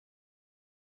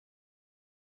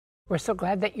We're so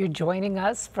glad that you're joining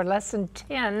us for Lesson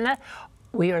 10.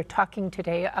 We are talking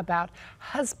today about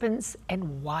husbands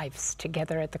and wives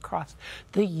together at the cross,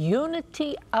 the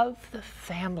unity of the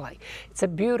family. It's a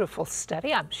beautiful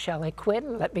study. I'm Shelley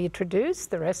Quinn. Let me introduce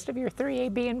the rest of your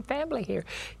 3AB and family here.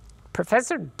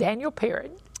 Professor Daniel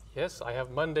Perrin. Yes, I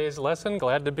have Monday's lesson.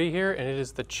 Glad to be here, and it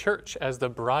is the church as the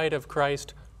bride of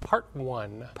Christ, Part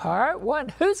 1. Part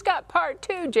 1. Who's got Part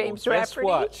 2, James Rafferty? Guess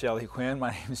what, Shelley Quinn?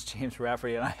 My name is James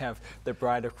Rafferty, and I have the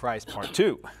Bride of Christ, Part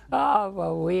 2. Oh,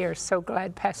 well, we are so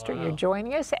glad, Pastor, you're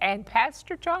joining us, and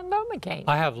Pastor John Lomacane.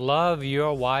 I have love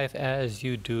your wife as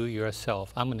you do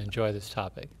yourself. I'm going to enjoy this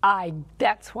topic.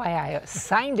 That's why I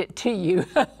assigned it to you.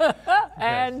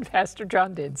 And Pastor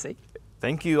John Dinsey.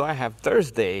 Thank you. I have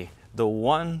Thursday, the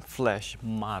one flesh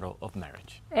model of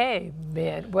marriage.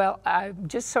 Amen. Well, I'm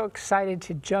just so excited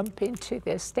to jump into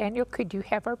this. Daniel, could you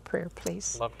have our prayer,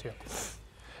 please? Love to.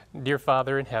 Dear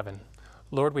Father in heaven,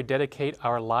 Lord, we dedicate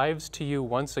our lives to you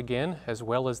once again, as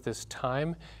well as this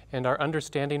time and our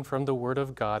understanding from the Word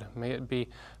of God. May it be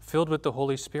filled with the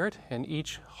Holy Spirit, and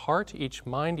each heart, each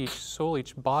mind, each soul,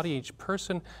 each body, each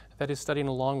person that is studying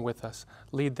along with us.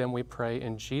 Lead them, we pray,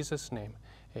 in Jesus' name.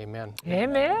 Amen.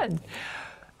 Amen.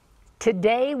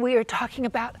 Today we are talking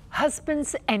about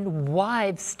husbands and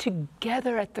wives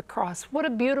together at the cross. What a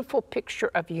beautiful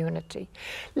picture of unity.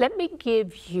 Let me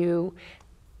give you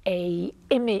an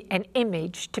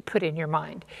image to put in your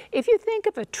mind. If you think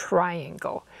of a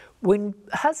triangle, when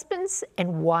husbands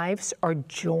and wives are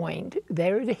joined,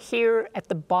 they're here at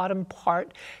the bottom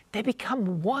part, they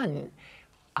become one.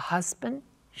 A husband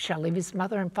shall leave his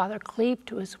mother and father, cleave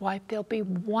to his wife, they'll be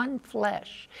one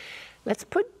flesh. Let's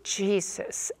put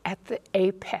Jesus at the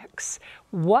apex.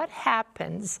 What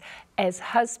happens as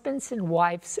husbands and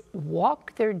wives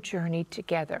walk their journey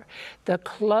together? The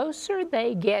closer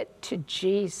they get to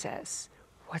Jesus,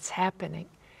 what's happening?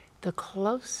 The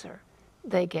closer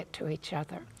they get to each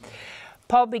other.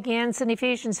 Paul begins in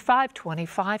Ephesians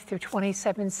 5:25 through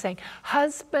 27 saying,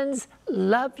 husbands,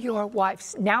 love your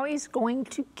wives. Now he's going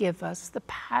to give us the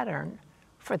pattern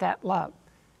for that love.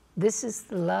 This is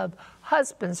the love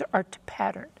husbands are to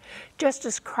pattern. Just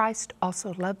as Christ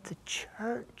also loved the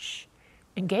church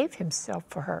and gave himself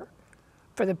for her,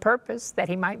 for the purpose that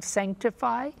he might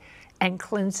sanctify and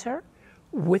cleanse her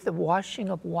with the washing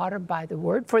of water by the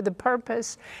word, for the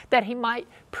purpose that he might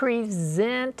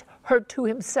present her to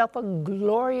himself a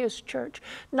glorious church,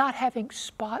 not having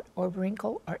spot or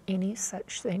wrinkle or any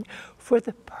such thing, for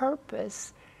the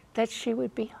purpose that she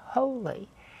would be holy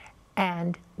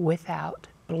and without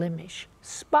blemish,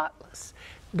 spotless.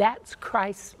 That's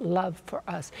Christ's love for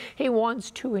us. He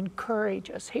wants to encourage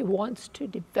us. He wants to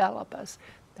develop us.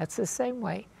 That's the same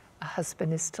way a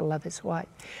husband is to love his wife.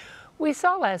 We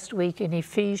saw last week in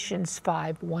Ephesians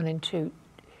 5:1 and 2,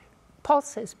 Paul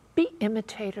says, be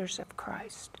imitators of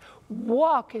Christ.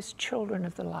 Walk as children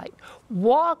of the light.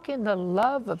 Walk in the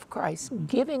love of Christ,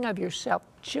 giving of yourself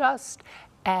just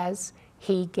as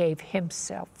he gave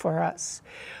himself for us.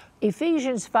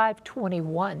 Ephesians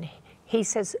 5:21, he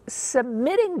says,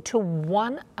 submitting to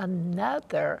one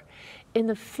another in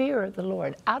the fear of the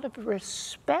Lord, out of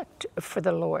respect for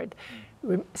the Lord.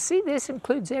 See, this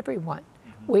includes everyone.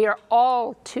 We are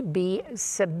all to be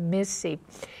submissive.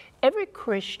 Every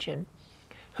Christian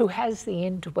who has the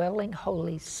indwelling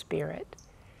Holy Spirit,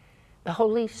 the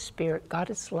Holy Spirit, God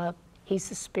is love, he's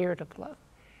the Spirit of love.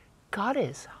 God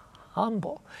is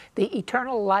humble. The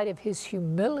eternal light of his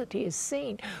humility is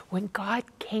seen when God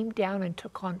came down and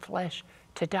took on flesh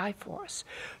to die for us.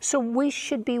 So we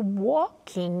should be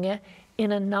walking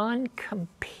in a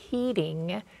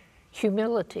non-competing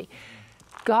humility.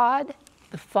 God,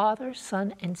 the Father,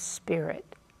 Son, and Spirit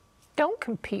don't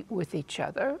compete with each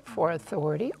other for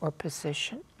authority or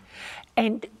position.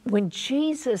 And when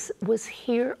Jesus was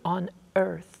here on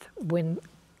earth, when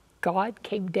God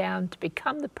came down to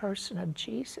become the person of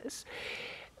Jesus,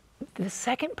 the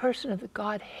second person of the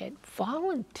Godhead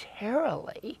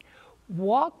voluntarily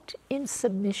walked in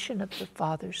submission of the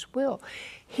Father's will.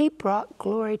 He brought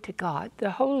glory to God.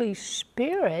 The Holy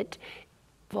Spirit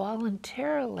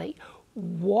voluntarily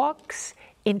walks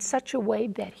in such a way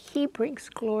that he brings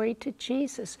glory to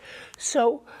Jesus.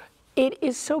 So it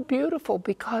is so beautiful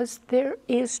because there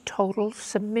is total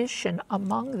submission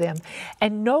among them,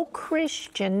 and no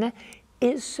Christian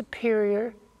is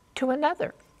superior to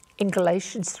another. In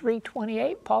Galatians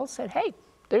 3:28, Paul said, hey,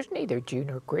 there's neither Jew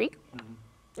nor Greek,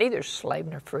 neither slave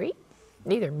nor free,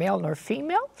 neither male nor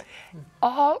female.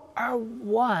 All are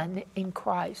one in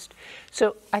Christ.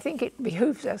 So I think it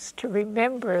behooves us to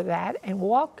remember that and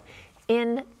walk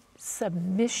in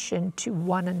submission to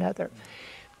one another.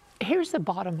 Here's the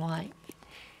bottom line.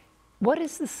 What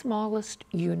is the smallest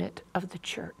unit of the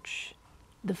church?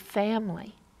 The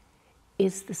family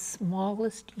is the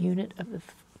smallest unit of the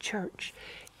church.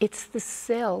 It's the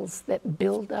cells that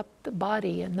build up the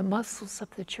body and the muscles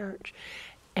of the church.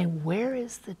 And where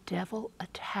is the devil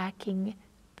attacking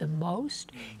the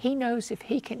most? He knows if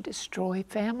he can destroy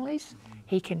families,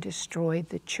 he can destroy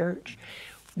the church.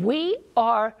 We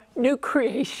are new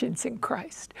creations in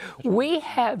Christ. We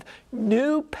have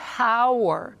new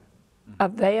power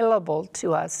available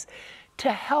to us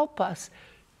to help us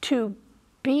to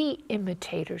be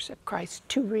imitators of Christ,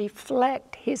 to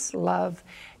reflect His love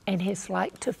and His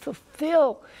light, to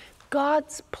fulfill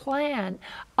God's plan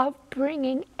of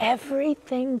bringing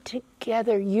everything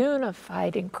together,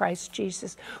 unified in Christ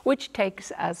Jesus, which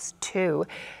takes us to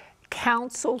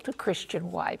counsel to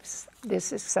Christian wives.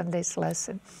 This is Sunday's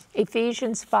lesson.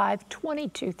 Ephesians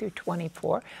 5:22 through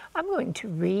 24. I'm going to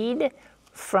read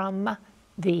from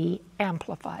the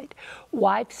Amplified.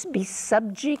 Wives, be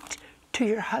subject to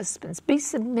your husbands. Be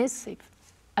submissive.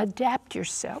 Adapt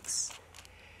yourselves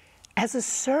as a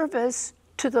service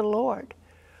to the Lord.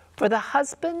 For the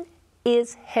husband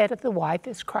is head of the wife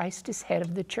as Christ is head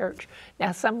of the church.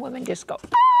 Now, some women just go,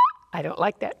 I don't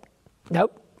like that.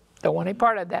 Nope, don't want any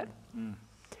part of that.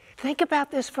 Think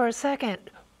about this for a second.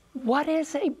 What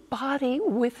is a body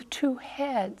with two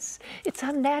heads? It's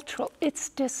unnatural. It's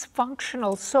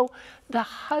dysfunctional. So the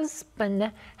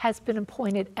husband has been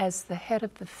appointed as the head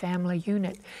of the family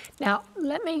unit. Now,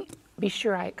 let me be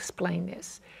sure I explain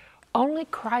this. Only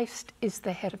Christ is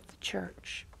the head of the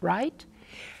church, right?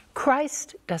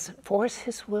 Christ doesn't force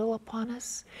His will upon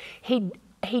us. He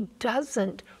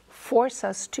doesn't force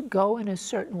us to go in a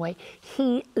certain way.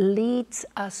 He leads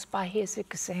us by His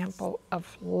example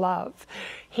of love.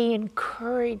 He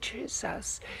encourages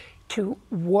us to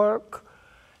work.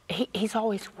 He's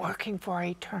always working for our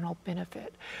eternal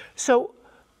benefit. So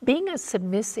being a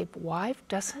submissive wife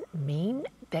doesn't mean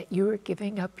that you are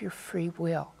giving up your free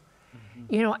will.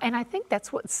 You know, and I think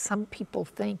that's what some people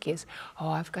think is, oh,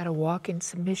 I've got to walk in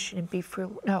submission and be free.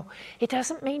 No, it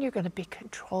doesn't mean you're going to be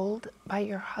controlled by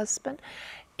your husband.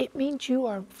 It means you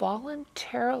are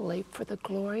voluntarily, for the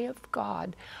glory of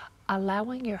God,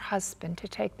 allowing your husband to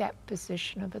take that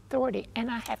position of authority.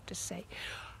 And I have to say,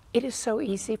 it is so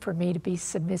easy for me to be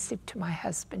submissive to my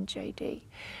husband, JD.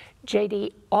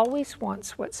 JD always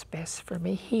wants what's best for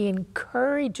me. He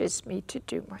encourages me to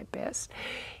do my best.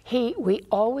 We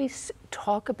always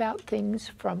talk about things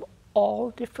from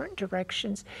all different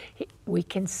directions. We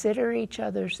consider each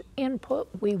other's input.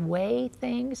 We weigh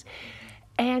things.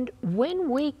 And when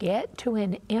we get to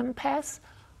an impasse,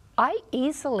 I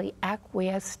easily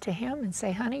acquiesce to him and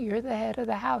say, honey, you're the head of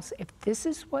the house, if this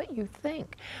is what you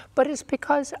think. But it's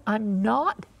because I'm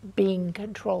not being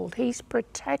controlled. He's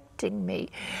protecting me.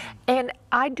 And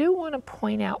I do want to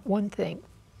point out one thing.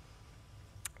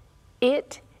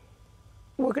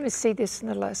 We're going to see this in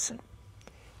the lesson.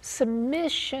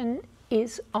 Submission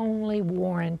is only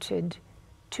warranted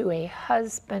to a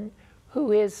husband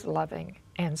who is loving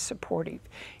and supportive.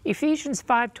 Ephesians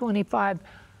 5:25,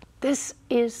 this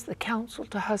is the counsel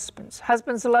to husbands.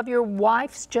 Husbands, love your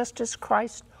wives just as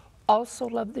Christ also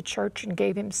loved the church and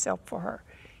gave Himself for her.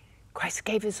 Christ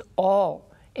gave His all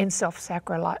in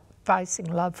self-sacrificing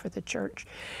love for the church.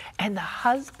 And the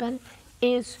husband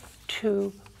is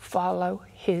to follow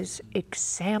His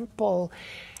example.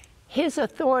 His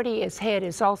authority as head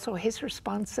is also his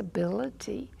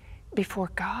responsibility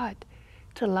before God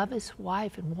to love his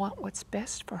wife and want what's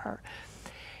best for her.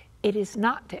 It is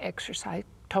not to exercise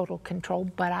total control,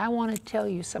 but I want to tell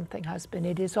you something, husband.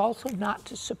 It is also not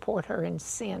to support her in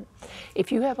sin.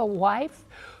 If you have a wife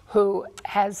who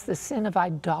has the sin of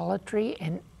idolatry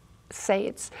and say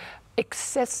it's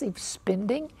excessive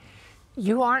spending,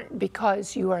 you aren't,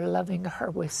 because you are loving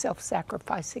her with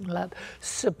self-sacrificing love,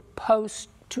 supposed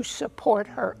to support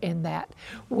her in that.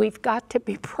 We've got to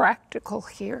be practical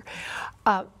here.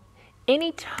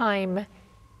 Anytime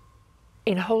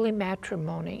in holy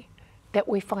matrimony that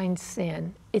we find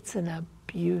sin, it's an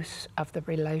abuse of the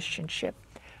relationship.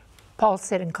 Paul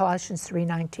said in Colossians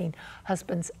 3:19,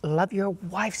 husbands, love your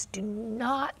wives. Do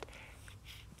not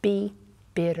be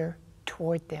bitter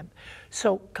toward them.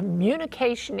 So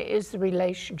communication is the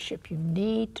relationship. You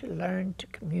need to learn to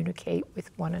communicate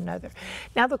with one another.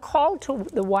 Now, the call to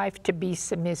the wife to be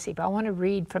submissive, I want to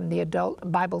read from the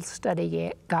Adult Bible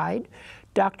Study Guide.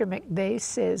 Dr. McVeigh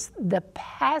says, the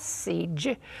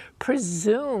passage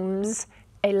presumes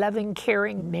a loving,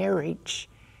 caring marriage,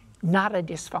 not a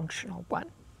dysfunctional one.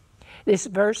 This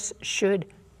verse should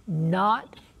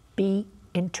not be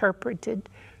interpreted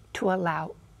to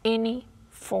allow any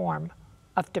form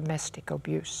of domestic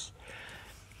abuse.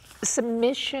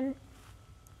 Submission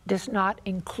does not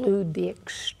include the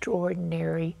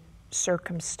extraordinary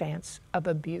circumstance of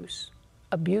abuse.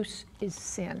 Abuse is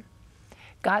sin.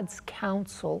 God's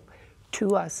counsel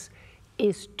to us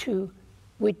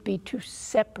would be to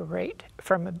separate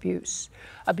from abuse.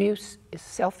 Abuse is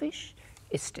selfish,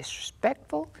 it's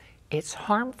disrespectful, it's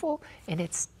harmful, and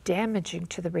it's damaging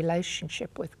to the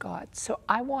relationship with God. So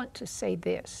I want to say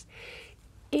this.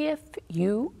 If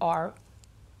you are,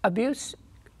 abuse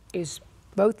is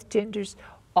both genders,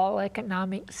 all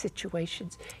economic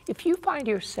situations. If you find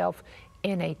yourself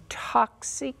in a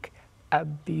toxic,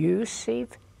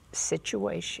 abusive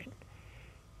situation,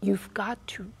 you've got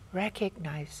to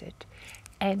recognize it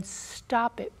and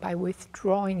stop it by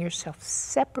withdrawing yourself,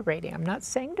 separating. I'm not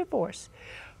saying divorce,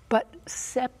 but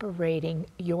separating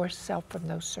yourself from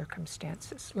those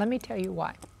circumstances. Let me tell you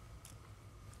why.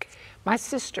 My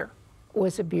sister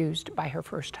was abused by her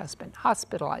first husband,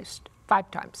 hospitalized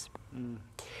 5 times.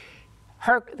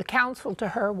 The counsel to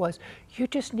her was, you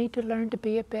just need to learn to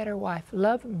be a better wife,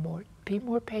 love him more, be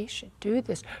more patient, do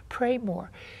this, pray more.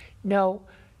 No,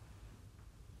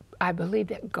 I believe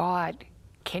that God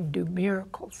can do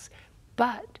miracles,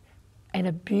 but an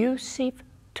abusive,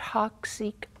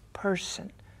 toxic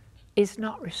person is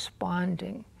not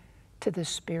responding to the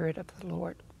Spirit of the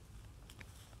Lord.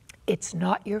 It's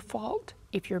not your fault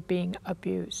if you're being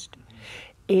abused.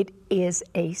 It is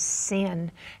a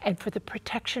sin, and for the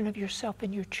protection of yourself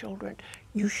and your children,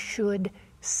 you should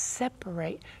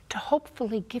separate to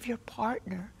hopefully give your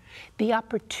partner the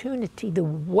opportunity, the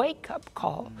wake-up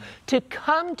call to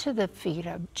come to the feet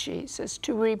of Jesus,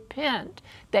 to repent,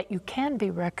 that you can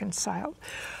be reconciled.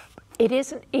 It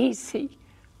isn't easy,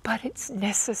 but it's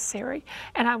necessary.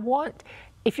 And I want,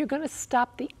 if you're going to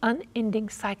stop the unending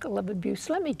cycle of abuse,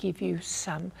 let me give you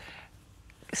some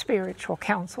spiritual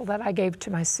counsel that I gave to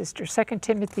my sister. 2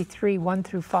 Timothy 3, 1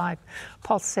 through 5.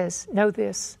 Paul says, know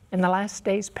this, in the last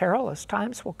days perilous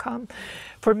times will come.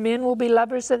 For men will be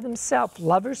lovers of themselves,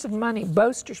 lovers of money,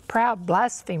 boasters, proud,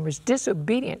 blasphemers,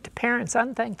 disobedient to parents,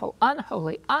 unthankful,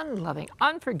 unholy, unloving,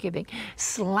 unforgiving,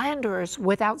 slanderers,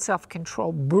 without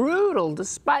self-control, brutal,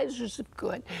 despisers of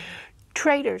good,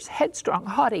 traitors, headstrong,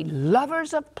 haughty,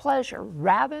 lovers of pleasure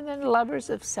rather than lovers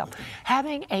of self,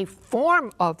 having a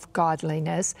form of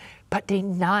godliness, but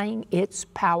denying its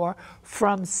power.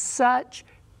 From such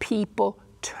people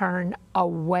turn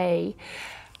away.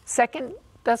 2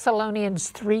 Thessalonians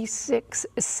 3:6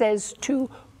 says to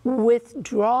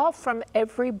withdraw from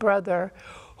every brother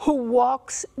who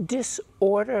walks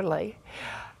disorderly.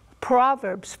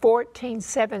 Proverbs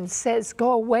 14:7 says,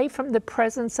 go away from the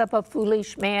presence of a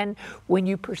foolish man when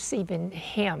you perceive in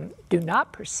him. Do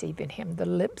not perceive in him the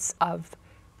lips of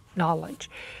knowledge.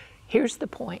 Here's the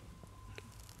point.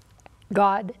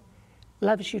 God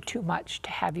loves you too much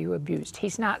to have you abused.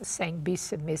 He's not saying be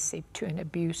submissive to an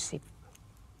abusive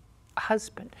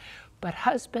husband. But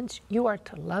husbands, you are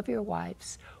to love your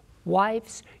wives.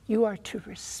 Wives, you are to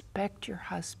respect your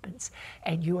husbands,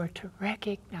 and you are to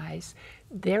recognize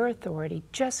their authority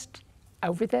just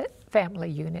over the family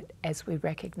unit as we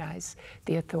recognize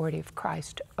the authority of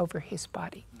Christ over his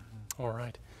body. All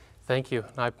right. Thank you.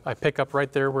 I pick up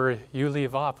right there where you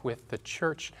leave off with the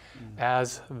church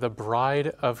as the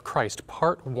bride of Christ,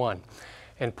 part 1.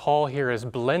 And Paul here is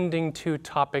blending 2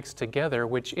 topics together,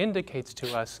 which indicates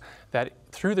to us that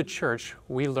through the church,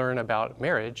 we learn about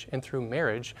marriage, and through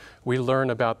marriage, we learn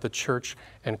about the church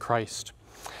and Christ.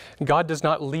 God does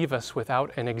not leave us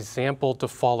without an example to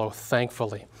follow,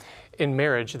 thankfully. In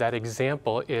marriage, that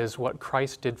example is what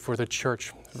Christ did for the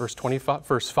church. Verse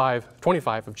 25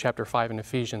 of chapter 5 in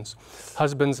Ephesians.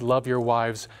 Husbands, love your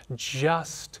wives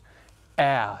just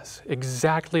as,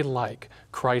 exactly like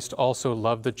Christ also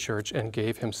loved the church and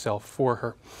gave himself for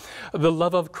her. The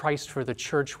love of Christ for the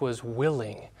church was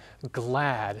willing,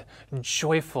 glad,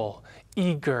 joyful,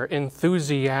 eager,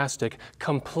 enthusiastic,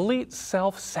 complete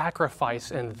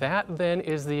self-sacrifice, and that then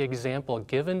is the example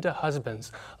given to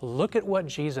husbands. Look at what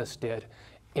Jesus did.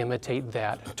 Imitate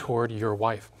that toward your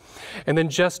wife. And then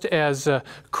just as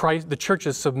the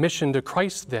church's submission to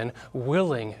Christ then,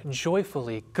 willing,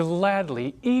 joyfully,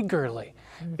 gladly, eagerly,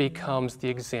 becomes the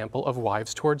example of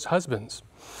wives towards husbands.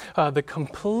 The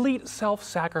complete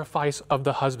self-sacrifice of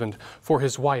the husband for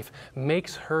his wife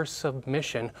makes her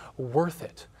submission worth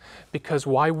it. Because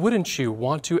why wouldn't you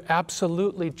want to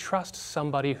absolutely trust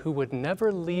somebody who would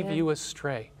never leave you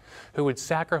astray? Who would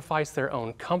sacrifice their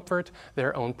own comfort,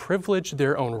 their own privilege,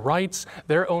 their own rights,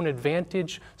 their own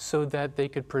advantage, so that they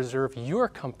could preserve your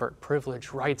comfort,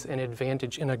 privilege, rights, and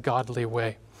advantage in a godly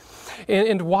way.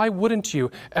 And why wouldn't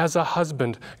you, as a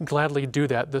husband, gladly do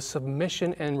that? The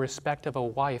submission and respect of a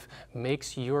wife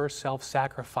makes your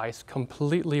self-sacrifice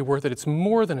completely worth it. It's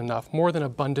more than enough, more than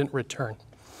abundant return.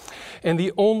 And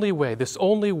the only way, this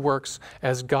only works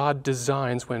as God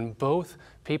designs when both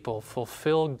people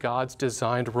fulfill God's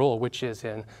designed role, which is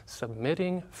in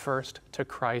submitting first to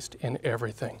Christ in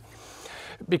everything.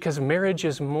 Because marriage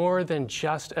is more than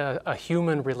just a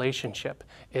human relationship.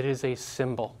 It is a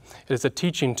symbol. It is a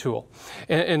teaching tool.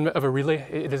 And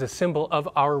it is a symbol of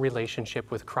our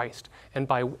relationship with Christ. And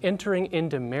by entering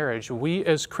into marriage, we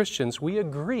as Christians, we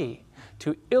agree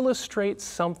to illustrate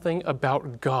something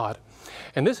about God.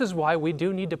 And this is why we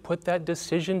do need to put that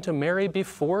decision to marry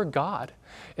before God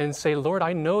and say, Lord,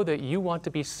 I know that you want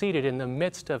to be seated in the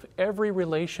midst of every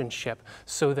relationship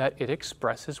so that it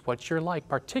expresses what you're like,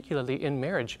 particularly in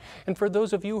marriage. And for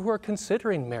those of you who are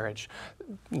considering marriage,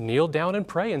 kneel down and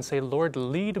pray and say, Lord,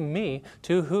 lead me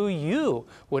to who you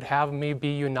would have me be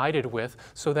united with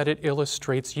so that it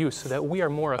illustrates you, so that we are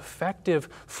more effective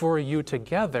for you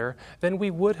together than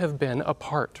we would have been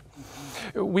apart.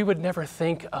 We would never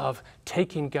think of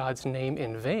taking God's name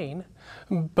in vain,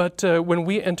 but when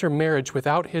we enter marriage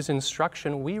without His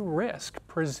instruction, we risk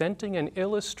presenting an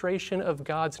illustration of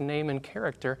God's name and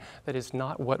character that is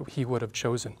not what He would have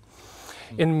chosen.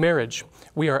 In marriage,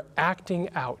 we are acting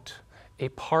out a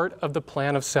part of the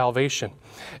plan of salvation,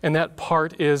 and that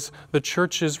part is the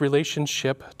church's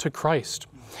relationship to Christ.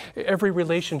 Every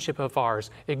relationship of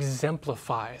ours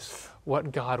exemplifies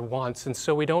what God wants. And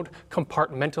so we don't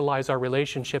compartmentalize our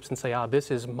relationships and say,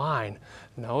 this is mine.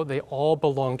 No, they all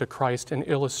belong to Christ and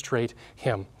illustrate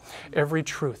Him. Every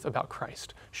truth about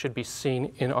Christ should be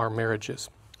seen in our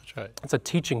marriages. That's right. It's a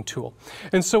teaching tool.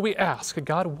 And so we ask,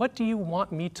 God, what do you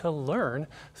want me to learn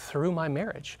through my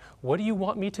marriage? What do you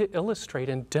want me to illustrate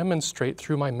and demonstrate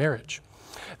through my marriage?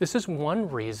 This is one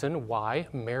reason why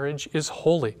marriage is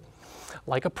holy.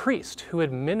 Like a priest who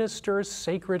administers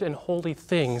sacred and holy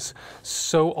things,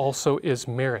 so also is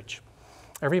marriage.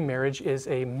 Every marriage is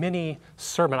a mini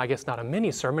sermon. I guess not a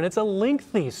mini sermon, it's a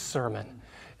lengthy sermon.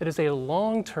 It is a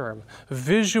long-term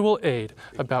visual aid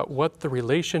about what the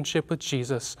relationship with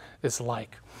Jesus is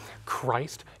like.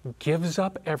 Christ gives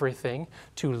up everything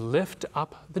to lift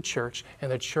up the church,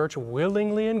 and the church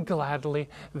willingly and gladly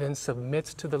then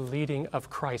submits to the leading of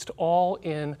Christ, all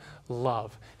in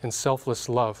love, in selfless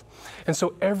love. And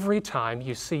so every time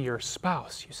you see your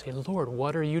spouse, you say, Lord,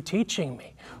 what are you teaching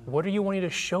me? What are you wanting to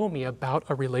show me about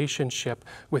a relationship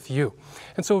with you?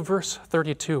 And so verse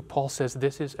 32, Paul says,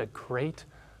 this is a great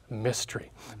mystery,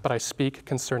 but I speak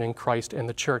concerning Christ and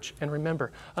the church. And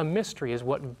remember, a mystery is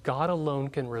what God alone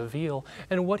can reveal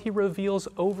and what He reveals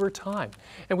over time.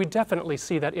 And we definitely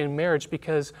see that in marriage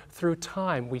because through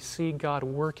time we see God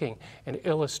working and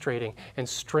illustrating and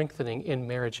strengthening in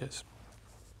marriages.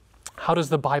 How does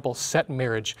the Bible set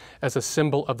marriage as a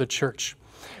symbol of the church?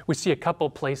 We see a couple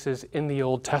places in the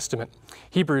Old Testament.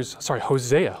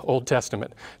 Hosea, Old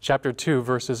Testament, chapter 2,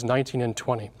 verses 19 and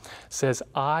 20 says,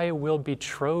 I will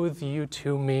betroth you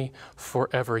to me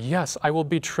forever. Yes, I will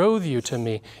betroth you to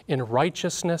me in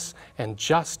righteousness and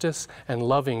justice and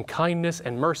loving kindness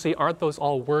and mercy. Aren't those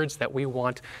all words that we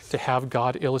want to have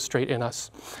God illustrate in us?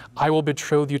 I will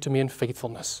betroth you to me in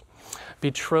faithfulness.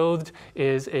 Betrothed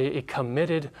is a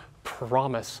committed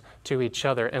promise to each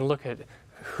other. And look at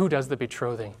who does the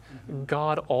betrothing?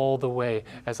 God all the way.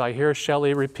 As I hear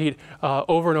Shelley repeat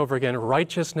over and over again,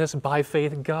 righteousness by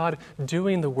faith, God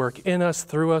doing the work in us,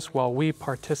 through us, while we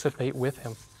participate with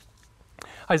Him.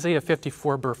 Isaiah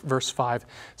 54 verse 5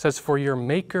 says, for your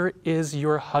Maker is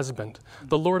your husband,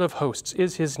 the Lord of hosts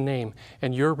is His name,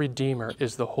 and your Redeemer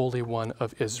is the Holy One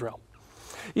of Israel.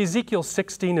 Ezekiel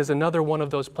 16 is another one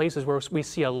of those places where we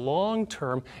see a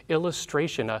long-term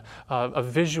illustration, a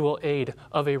visual aid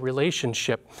of a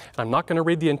relationship. I'm not going to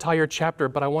read the entire chapter,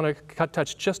 but I want to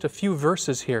touch just a few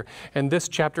verses here. And this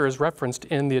chapter is referenced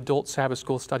in the adult Sabbath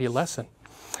school study lesson.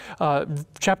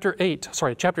 Chapter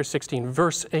 16,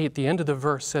 verse 8, the end of the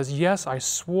verse says, yes, I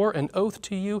swore an oath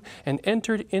to you and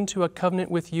entered into a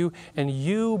covenant with you, and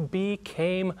you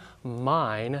became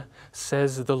mine,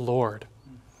 says the Lord.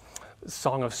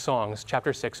 Song of Songs,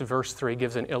 chapter 6, verse 3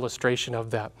 gives an illustration of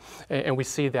that. And we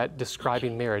see that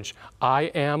describing marriage. I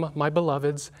am my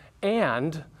beloved's,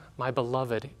 and my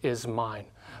beloved is mine.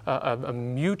 A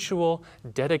mutual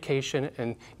dedication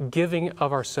and giving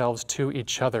of ourselves to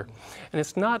each other. And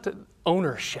it's not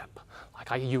ownership,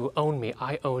 like you own me,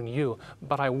 I own you,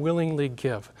 but I willingly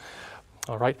give.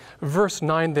 All right, verse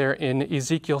 9 there in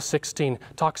Ezekiel 16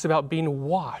 talks about being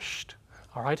washed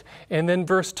All right, and then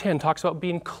verse 10 talks about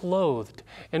being clothed,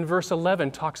 and verse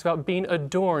 11 talks about being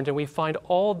adorned, and we find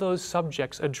all those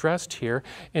subjects addressed here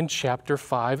in chapter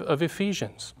 5 of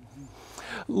Ephesians.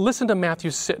 Listen to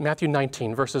Matthew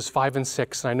 19, verses 5 and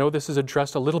 6, and I know this is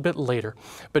addressed a little bit later,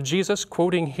 but Jesus,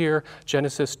 quoting here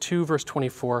Genesis 2, verse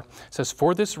 24, says,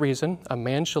 "For this reason, a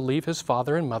man shall leave his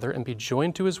father and mother and be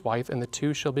joined to his wife, and the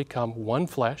two shall become one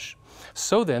flesh.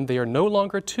 So then, they are no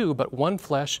longer two, but one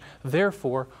flesh.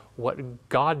 Therefore, what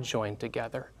God joined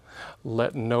together,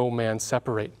 let no man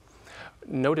separate."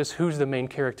 Notice who's the main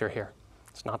character here.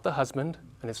 It's not the husband,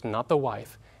 and it's not the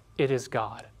wife. It is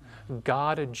God.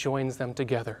 God joins them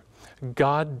together.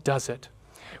 God does it.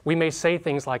 We may say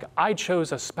things like, "I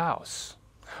chose a spouse,"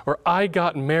 or "I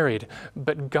got married,"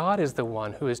 but God is the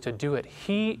one who is to do it.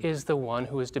 He is the one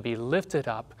who is to be lifted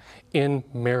up in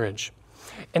marriage.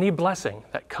 Any blessing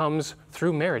that comes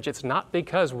through marriage, it's not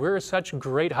because we're such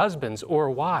great husbands or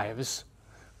wives.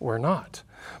 We're not,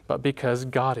 but because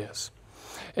God is.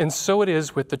 And so it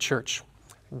is with the church.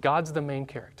 God's the main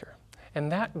character. And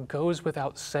that goes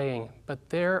without saying,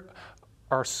 but there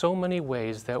are so many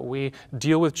ways that we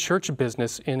deal with church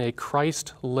business in a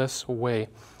Christless way.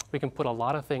 We can put a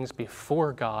lot of things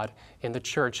before God in the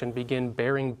church and begin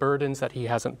bearing burdens that He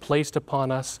hasn't placed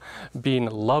upon us, being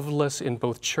loveless in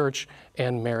both church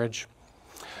and marriage.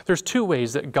 There's two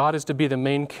ways that God is to be the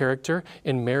main character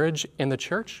in marriage in the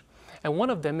church. And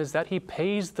one of them is that He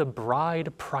pays the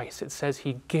bride price. It says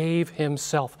He gave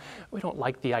Himself. We don't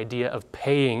like the idea of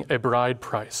paying a bride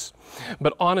price.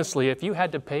 But honestly, if you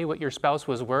had to pay what your spouse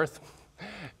was worth,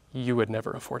 you would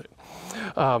never afford it.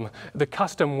 The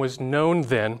custom was known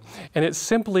then, and it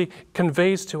simply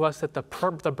conveys to us that the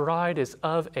bride is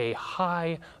of a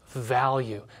high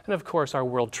value. And of course, our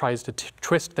world tries to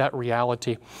twist that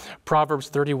reality. Proverbs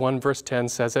 31 verse 10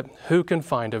 says it, "Who can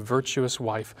find a virtuous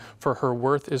wife? For her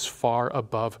worth is far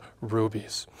above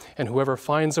rubies. And whoever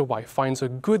finds a wife finds a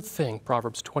good thing,"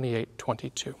 Proverbs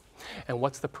 28:22. And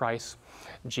what's the price?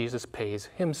 Jesus pays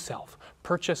Himself,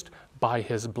 purchased by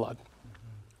His blood.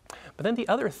 But then the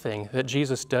other thing that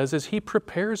Jesus does is He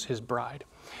prepares His bride.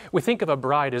 We think of a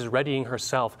bride as readying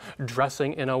herself,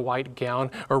 dressing in a white gown,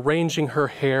 arranging her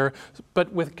hair,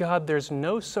 but with God there's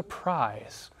no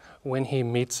surprise when He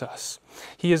meets us.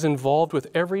 He is involved with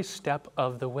every step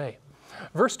of the way.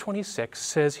 Verse 26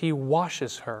 says He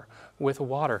washes her with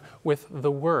water, with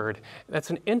the Word. That's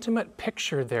an intimate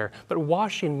picture there, but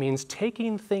washing means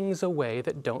taking things away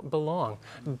that don't belong.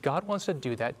 God wants to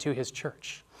do that to His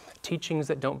church. Teachings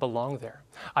that don't belong there,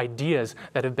 ideas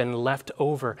that have been left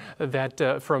over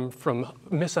that from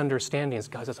misunderstandings.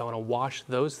 God says, I want to wash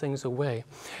those things away.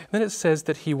 And then it says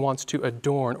that He wants to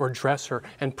adorn or dress her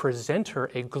and present her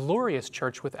a glorious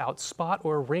church without spot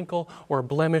or wrinkle or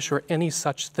blemish or any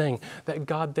such thing, that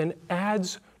God then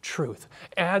adds truth,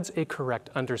 adds a correct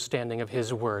understanding of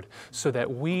His Word so that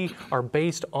we are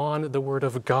based on the Word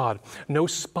of God. No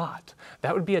spot.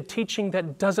 That would be a teaching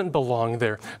that doesn't belong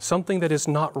there, something that is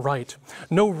not right.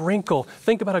 No wrinkle.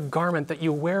 Think about a garment that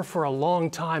you wear for a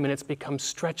long time and it's become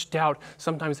stretched out.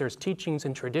 Sometimes there's teachings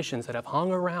and traditions that have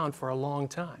hung around for a long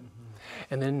time.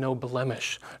 And then no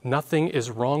blemish. Nothing is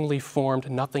wrongly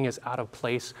formed. Nothing is out of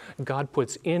place. God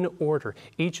puts in order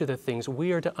each of the things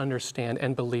we are to understand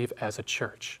and believe as a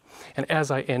church. And as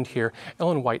I end here,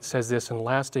 Ellen White says this in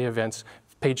Last Day Events,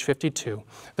 page 52,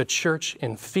 "The church,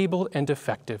 enfeebled and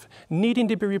defective, needing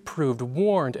to be reproved,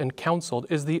 warned, and counseled,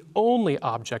 is the only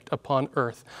object upon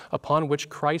earth upon which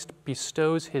Christ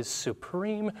bestows His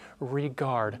supreme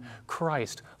regard.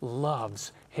 Christ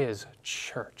loves His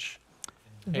church."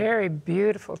 Very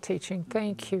beautiful teaching.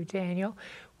 Thank you, Daniel.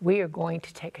 We are going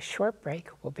to take a short break.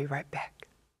 We'll be right back.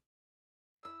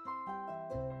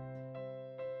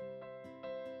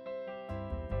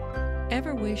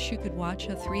 Ever wish you could watch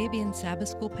a 3ABN Sabbath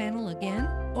School panel again?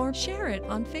 Or share it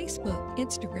on Facebook,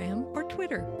 Instagram, or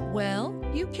Twitter? Well,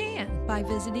 you can by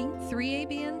visiting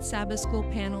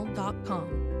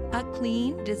 3ABNSabbathSchoolPanel.com. A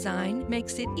clean design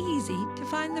makes it easy to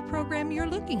find the program you're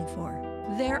looking for.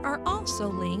 There are also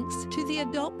links to the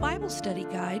Adult Bible Study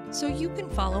Guide so you can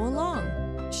follow along.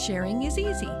 Sharing is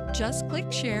easy. Just click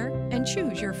share and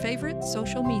choose your favorite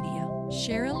social media.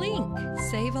 Share a link.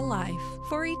 Save a life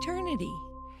for eternity.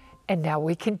 And now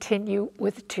we continue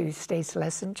with Tuesday's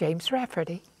lesson. James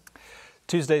Rafferty.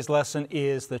 Tuesday's lesson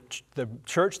is the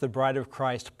Church, the Bride of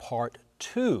Christ, Part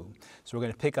 2. So we're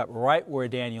going to pick up right where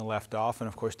Daniel left off, and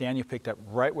of course Daniel picked up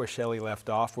right where Shelley left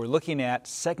off. We're looking at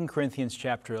 2 Corinthians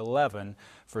chapter 11,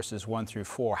 verses 1 through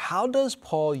 4. How does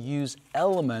Paul use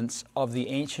elements of the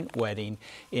ancient wedding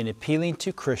in appealing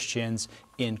to Christians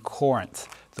in Corinth?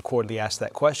 The Quarterly asks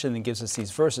that question and gives us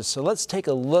these verses. So let's take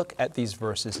a look at these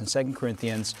verses in 2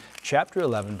 Corinthians chapter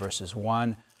 11, verses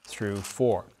 1 through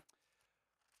 4.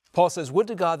 Paul says, "Would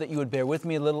to God that you would bear with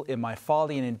me a little in my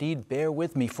folly, and indeed bear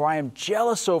with me, for I am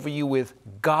jealous over you with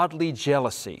godly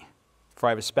jealousy. For I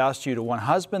have espoused you to one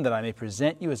husband, that I may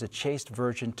present you as a chaste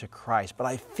virgin to Christ. But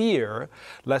I fear,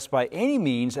 lest by any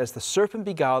means, as the serpent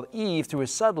beguiled Eve through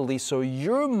his subtlety, so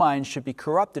your mind should be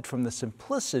corrupted from the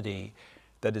simplicity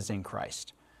that is in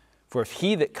Christ. For if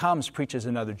he that comes preaches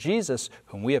another Jesus,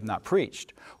 whom we have not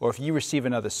preached, or if ye receive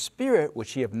another spirit,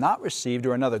 which ye have not received,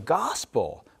 or another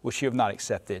gospel, which you have not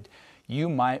accepted, you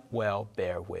might well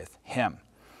bear with him."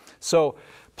 So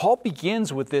Paul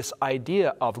begins with this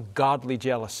idea of godly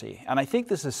jealousy. And I think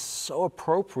this is so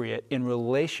appropriate in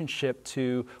relationship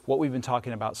to what we've been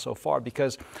talking about so far,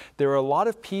 because there are a lot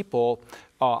of people,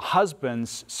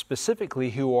 husbands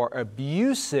specifically, who are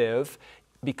abusive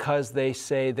because they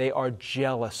say they are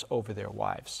jealous over their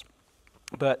wives.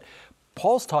 But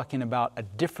Paul's talking about a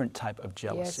different type of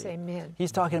jealousy. Yes, amen.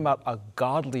 He's talking about a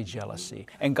godly jealousy.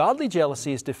 And godly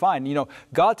jealousy is defined. You know,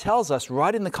 God tells us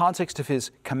right in the context of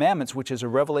His commandments, which is a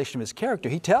revelation of His character,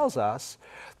 He tells us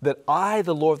that I,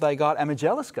 the Lord thy God, am a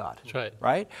jealous God. That's right.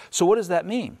 Right? So what does that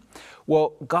mean?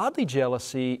 Well, godly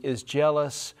jealousy is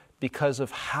jealous because of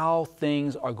how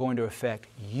things are going to affect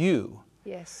you.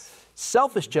 Yes.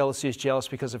 Selfish jealousy is jealous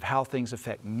because of how things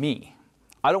affect me.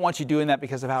 I don't want you doing that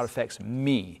because of how it affects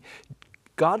me.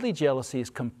 Godly jealousy is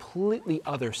completely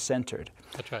other-centered.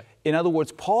 That's right. In other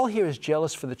words, Paul here is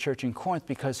jealous for the church in Corinth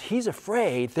because he's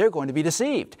afraid they're going to be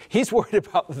deceived. He's worried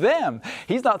about them.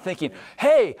 He's not thinking,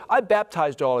 hey, I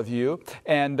baptized all of you,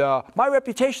 and my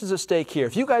reputation's at stake here.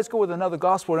 If you guys go with another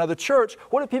gospel, another church,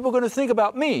 what are people going to think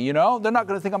about me, you know? They're not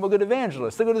going to think I'm a good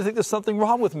evangelist. They're going to think there's something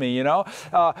wrong with me, you know?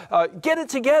 Get it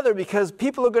together because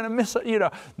people are going to miss, you know.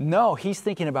 No, he's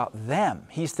thinking about them.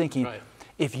 He's thinking, right.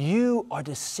 If you are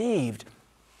deceived,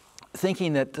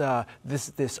 thinking that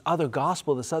this other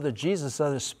gospel, this other Jesus, this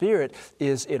other spirit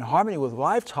is in harmony with what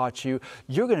I've taught you,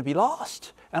 you're going to be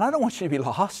lost. And I don't want you to be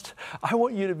lost. I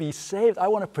want you to be saved. I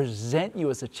want to present you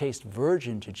as a chaste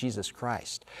virgin to Jesus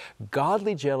Christ.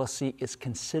 Godly jealousy is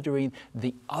considering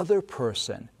the other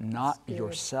person, not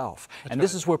yourself. And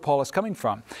this is where Paul is coming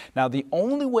from. Now, the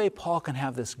only way Paul can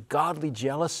have this godly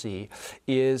jealousy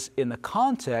is in the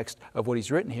context of what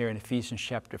he's written here in Ephesians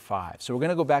chapter 5. So we're going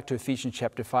to go back to Ephesians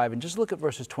chapter 5 and just look at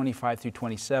verses 25 through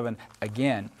 27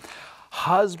 again.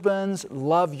 Husbands,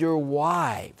 love your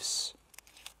wives.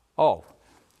 Oh,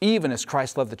 even as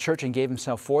Christ loved the church and gave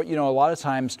himself for it. You know, a lot of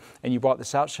times, and you brought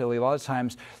this out, Shelley, a lot of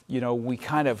times, you know, we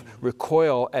kind of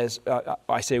recoil as,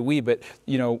 I say we, but,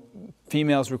 you know,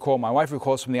 females recoil, my wife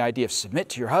recoils from the idea of submit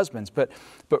to your husbands. But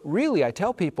really, I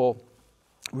tell people,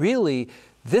 really,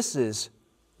 this is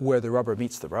where the rubber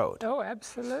meets the road. Oh,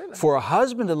 absolutely. For a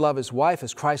husband to love his wife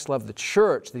as Christ loved the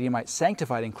church, that he might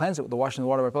sanctify it and cleanse it with the washing of the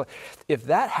water of our blood. If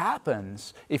that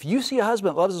happens, if you see a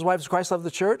husband that loves his wife as Christ loved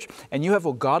the church, and you have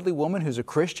a godly woman who's a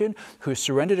Christian, who's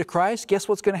surrendered to Christ, guess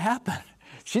what's going to happen?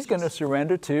 She's going to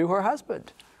surrender to her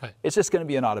husband. Right. It's just going to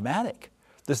be an automatic.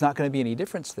 There's not going to be any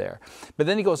difference there. But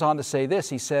then he goes on to say this.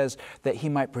 He says that he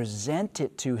might present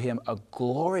it to him a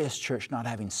glorious church, not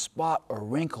having spot or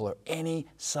wrinkle or any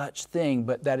such thing,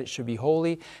 but that it should be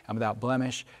holy and without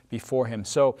blemish before him.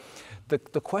 So the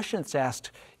question that's asked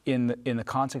in the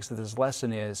context of this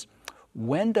lesson is,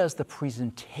 when does the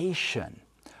presentation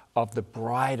of the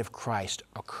bride of Christ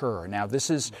occur? Now, this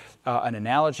is an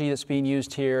analogy that's being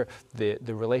used here. The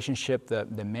relationship,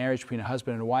 the marriage between a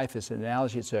husband and a wife is an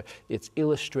analogy. It's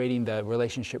illustrating the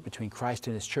relationship between Christ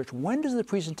and His church. When does the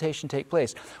presentation take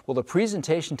place? Well, the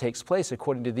presentation takes place,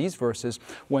 according to these verses,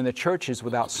 when the church is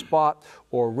without spot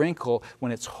or wrinkle,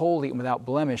 when it's holy and without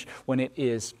blemish, when it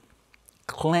is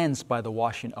cleansed by the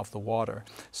washing of the water.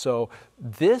 So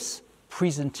this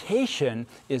presentation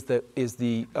is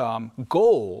the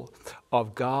goal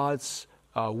of God's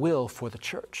will for the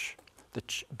church.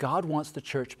 God wants the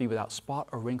church to be without spot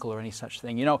or wrinkle or any such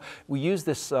thing. You know, we use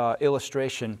this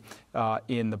illustration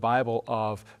in the Bible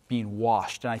of being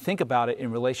washed. And I think about it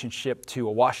in relationship to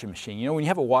a washing machine. You know, when you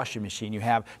have a washing machine, you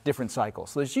have different cycles.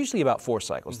 So there's usually about 4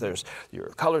 cycles. Mm-hmm. There's your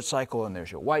colored cycle, and there's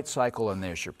your white cycle, and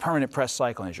there's your permanent press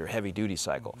cycle, and there's your heavy duty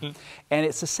cycle. Mm-hmm. And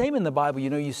it's the same in the Bible. You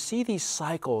know, you see these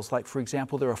cycles, like, for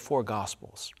example, there are 4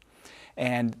 Gospels.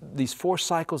 And these 4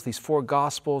 cycles, these 4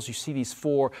 gospels, you see these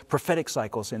 4 prophetic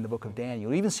cycles in the book of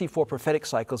Daniel. You even see 4 prophetic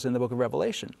cycles in the book of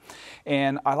Revelation.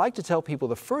 And I like to tell people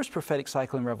the first prophetic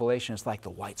cycle in Revelation is like the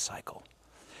white cycle,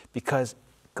 because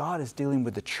God is dealing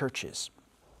with the churches.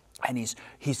 And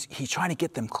he's trying to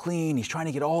get them clean. He's trying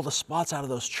to get all the spots out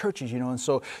of those churches, you know. And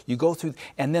so you go through,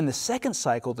 and then the second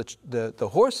cycle, the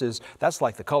horses, that's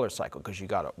like the color cycle, because you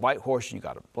got a white horse, you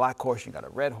got a black horse, you got a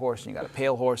red horse, and you got a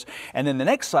pale horse. And then the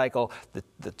next cycle,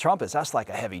 the trumpets, that's like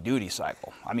a heavy duty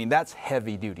cycle. I mean, that's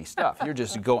heavy duty stuff. You're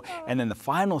just going. And then the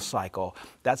final cycle,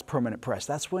 that's permanent press.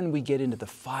 That's when we get into the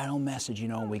final message, you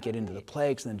know, and we get into the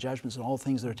plagues and the judgments and all the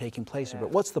things that are taking place. But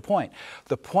what's the point?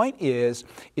 The point is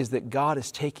that God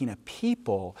is taking a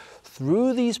people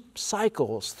through these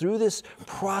cycles, through this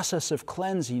process of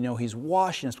cleansing. You know, He's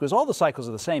washing us, because all the cycles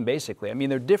are the same, basically. I mean,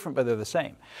 they're different, but they're the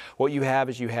same. What you have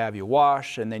is you have your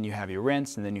wash, and then you have your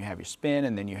rinse, and then you have your spin,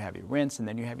 and then you have your rinse, and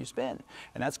then you have your spin.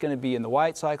 And that's going to be in the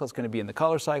white cycle, it's going to be in the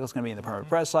color cycle, it's going to be in the permanent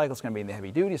press cycle, it's going to be in the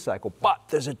heavy duty cycle. But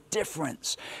there's a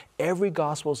difference. Every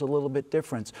gospel is a little bit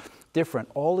different.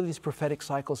 All of these prophetic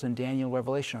cycles in Daniel and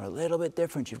Revelation are a little bit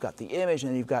different. You've got the image,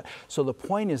 and you've got, so the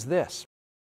point is this: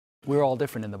 we're all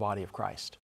different in the body of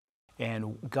Christ.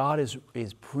 And God is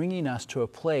bringing us to a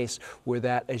place where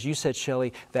that, as you said,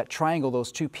 Shelley, that triangle,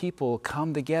 those 2 people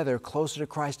come together closer to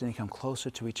Christ and they come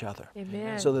closer to each other.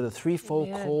 Amen. So that the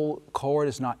threefold cord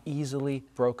is not easily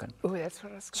broken. Ooh, that's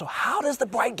what I was. So how does the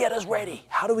bride get us ready?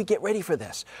 How do we get ready for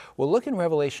this? Well, look in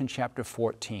Revelation chapter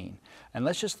 14. And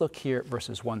let's just look here at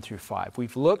verses 1 through 5.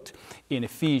 We've looked in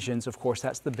Ephesians, of course,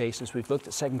 that's the basis. We've looked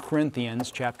at 2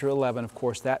 Corinthians chapter 11, of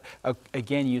course, that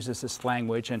again uses this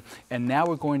language. And now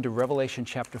we're going to Revelation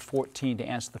chapter 14 to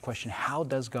answer the question, how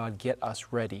does God get us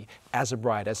ready as a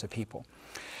bride, as a people?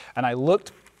 And I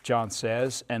looked, John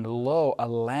says, and lo, a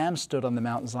lamb stood on the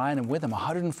Mount Zion, and with him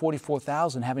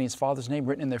 144,000 having his Father's name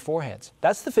written in their foreheads.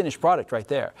 That's the finished product right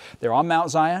there. They're on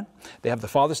Mount Zion. They have the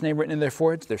Father's name written in their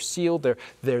foreheads. They're sealed.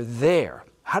 They're there.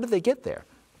 How did they get there?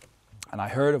 And I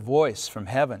heard a voice from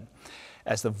heaven,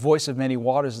 as the voice of many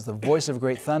waters, as the voice of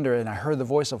great thunder, and I heard the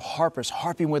voice of harpers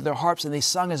harping with their harps, and they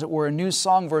sung as it were a new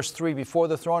song, verse 3, before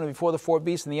the throne and before the 4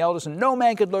 beasts and the elders, and no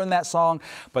man could learn that song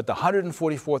but the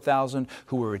 144,000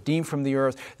 who were redeemed from the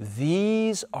earth.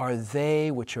 These are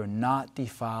they which are not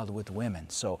defiled with women.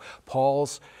 So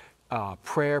Paul's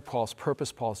prayer, Paul's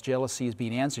purpose, Paul's jealousy is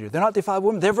being answered here. They're not defiled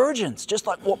women, they're virgins, just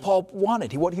like what Paul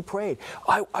wanted, what he prayed.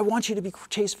 I want you to be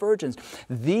chaste virgins.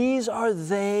 These are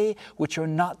they which are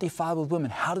not defiled with women.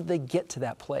 How did they get to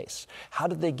that place? How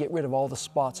did they get rid of all the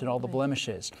spots and all the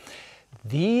blemishes?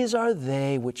 These are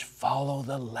they which follow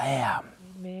the Lamb.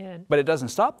 Amen. But it doesn't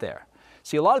stop there.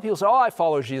 See, a lot of people say, oh, I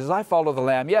follow Jesus, I follow the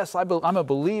Lamb. Yes, I'm a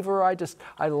believer,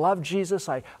 I love Jesus,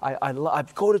 I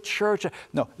go to church.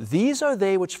 No, these are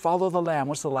they which follow the Lamb.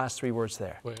 What's the last 3 words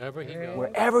there? Wherever He goes.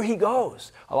 Wherever He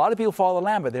goes. A lot of people follow the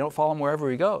Lamb, but they don't follow Him wherever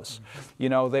He goes. You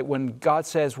know, when God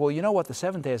says, well, you know what, the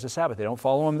 7th day is the Sabbath, they don't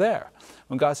follow Him there.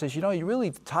 When God says, you know, you really,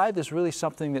 tithe is really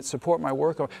something that support my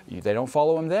work, they don't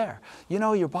follow Him there. You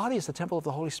know, your body is the temple of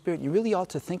the Holy Spirit, you really ought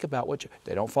to think about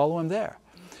they don't follow Him there.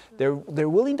 They're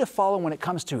willing to follow when it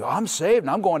comes to, I'm saved and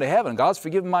I'm going to heaven, God's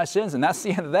forgiven my sins, and that's the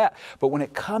end of that. But when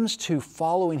it comes to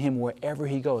following Him wherever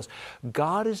He goes,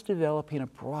 God is developing a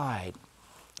bride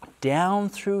down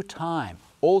through time.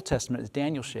 Old Testament, as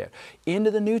Daniel shared,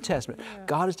 into the New Testament. Yeah.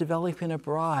 God is developing a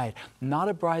bride, not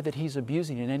a bride that He's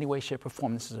abusing in any way, shape, or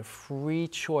form. This is a free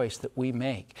choice that we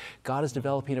make. God is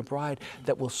developing a bride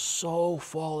that will so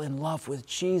fall in love with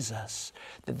Jesus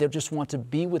that they'll just want to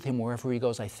be with Him wherever He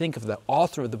goes. I think of the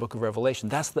author of the book of Revelation.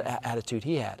 That's the attitude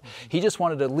he had. He just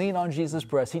wanted to lean on Jesus'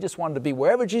 breast. He just wanted to be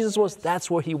wherever Jesus was, that's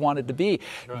where he wanted to be.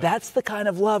 Right. That's the kind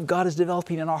of love God is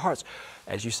developing in our hearts.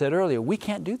 As you said earlier, we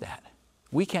can't do that.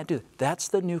 We can't do that. That's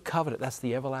the new covenant. That's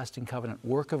the everlasting covenant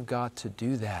work of God to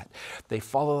do that. They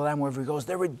follow the Lamb wherever He goes.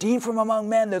 They're redeemed from among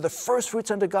men. They're the first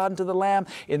fruits unto God and to the Lamb.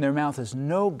 In their mouth is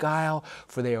no guile,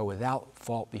 for they are without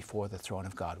fault before the throne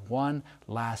of God. One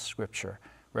last scripture,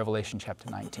 Revelation chapter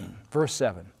 19, verse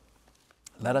 7.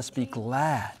 Let us be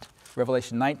glad.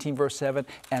 Revelation 19, verse 7,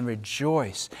 and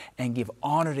rejoice and give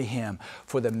honor to Him.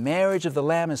 For the marriage of the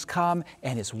Lamb is come,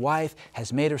 and His wife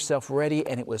has made herself ready,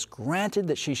 and it was granted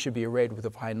that she should be arrayed with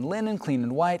the fine linen, clean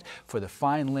and white, for the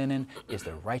fine linen is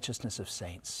the righteousness of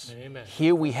saints. Amen.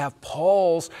 Here we have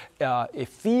Paul's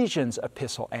Ephesians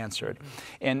epistle answered.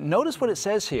 And notice what it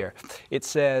says here. It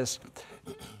says,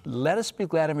 let us be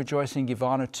glad and rejoice and give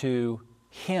honor to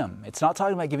Him. It's not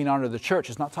talking about giving honor to the church.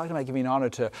 It's not talking about giving honor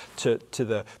to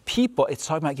the people. It's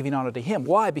talking about giving honor to Him.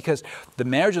 Why? Because the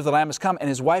marriage of the Lamb has come and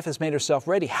His wife has made herself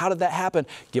ready. How did that happen?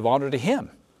 Give honor to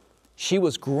Him. She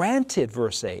was granted,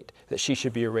 verse 8, that she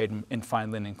should be arrayed in fine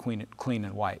linen, clean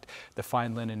and white. The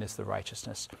fine linen is the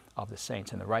righteousness of the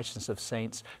saints, and the righteousness of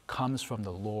saints comes from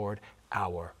the Lord,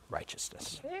 our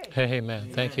righteousness.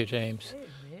 Amen. Thank you, James.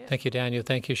 Thank you, Daniel.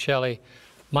 Thank you, Shelley.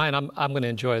 Mine, I'm going to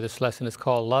enjoy this lesson. It's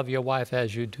called Love Your Wife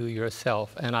as You Do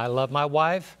Yourself. And I love my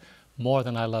wife more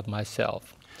than I love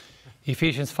myself.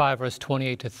 Ephesians 5, verse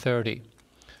 28 to 30.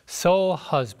 So,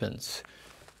 husbands,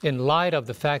 in light of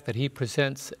the fact that he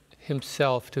presents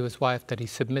himself to his wife, that he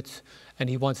submits and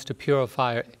he wants to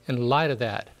purify her, in light of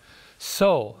that,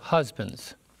 so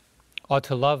husbands ought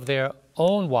to love their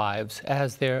own wives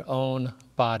as their own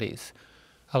bodies.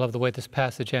 I love the way this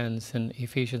passage ends in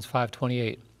Ephesians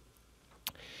 5:28.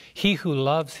 He who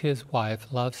loves his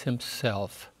wife loves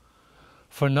himself,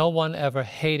 for no one ever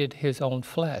hated his own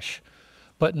flesh,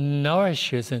 but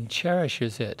nourishes and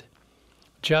cherishes it,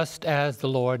 just as the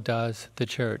Lord does the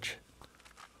church.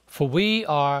 For we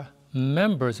are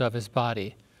members of his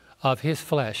body, of his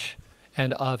flesh,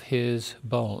 and of his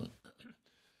bone.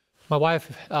 My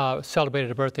wife celebrated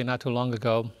a birthday not too long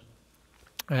ago,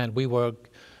 and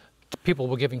people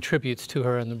were giving tributes to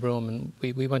her in the room, and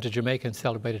we went to Jamaica and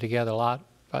celebrated together a lot.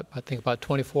 I think about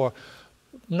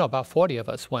 40 of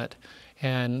us went,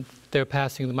 and they're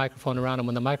passing the microphone around, and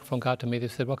when the microphone got to me, they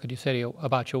said, "What could you say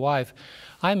about your wife?"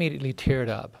 I immediately teared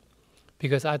up,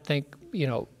 because I think,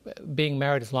 being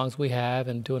married as long as we have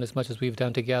and doing as much as we've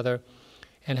done together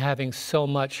and having so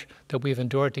much that we've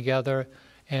endured together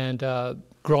and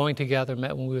growing together,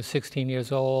 met when we were 16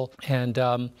 years old. And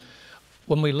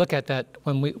when we look at that,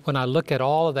 when I look at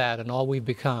all of that and all we've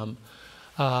become,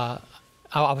 I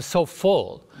was so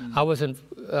full. I wasn't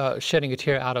shedding a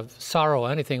tear out of sorrow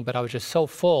or anything, but I was just so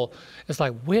full. It's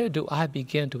like, where do I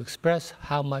begin to express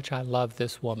how much I love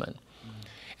this woman?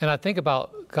 And I think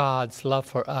about God's love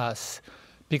for us,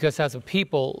 because as a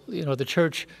people, the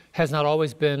church has not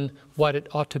always been what it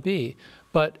ought to be.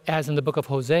 But as in the book of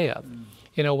Hosea,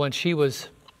 when she was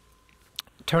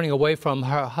turning away from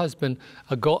her husband,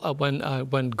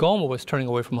 when Gomer was turning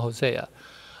away from Hosea,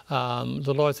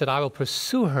 the Lord said, "I will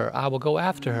pursue her, I will go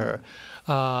after her."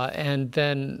 And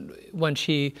then when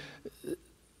she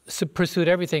pursued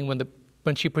everything,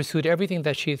 when she pursued everything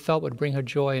that she thought would bring her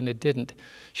joy and it didn't,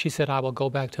 she said, "I will go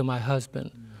back to my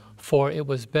husband, for it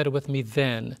was better with me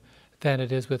then than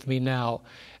it is with me now."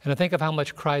 And I think of how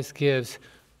much Christ gives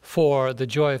for the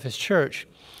joy of his church.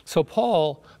 So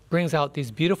Paul brings out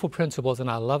these beautiful principles, and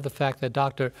I love the fact that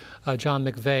Dr. John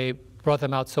McVeigh brought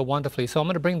them out so wonderfully. So I'm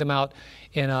going to bring them out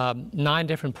in 9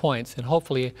 different points, and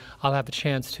hopefully I'll have a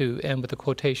chance to end with a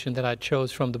quotation that I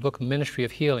chose from the book Ministry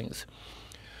of Healings.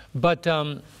 But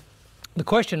the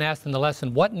question asked in the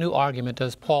lesson, what new argument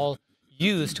does Paul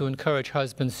use to encourage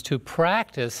husbands to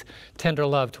practice tender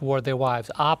love toward their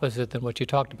wives, opposite than what you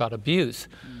talked about, abuse?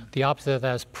 The opposite of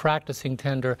that is practicing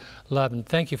tender love. And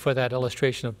thank you for that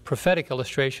illustration, prophetic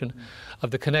illustration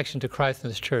of the connection to Christ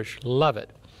and his church. Love it.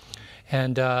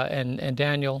 And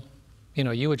Daniel,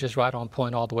 you were just right on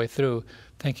point all the way through.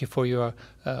 Thank you for your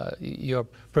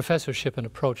professorship and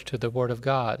approach to the Word of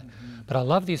God. But I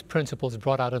love these principles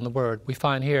brought out in the Word. We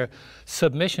find here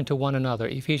submission to one another,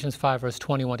 Ephesians 5, verse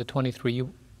 21 to 23.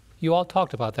 You all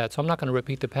talked about that, so I'm not going to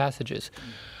repeat the passages.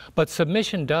 But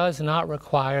submission does not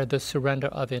require the surrender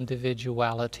of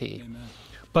individuality,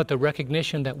 but the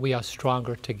recognition that we are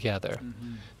stronger together.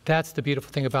 That's the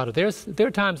beautiful thing about it. There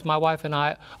are times my wife and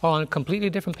I are on completely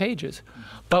different pages,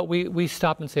 but we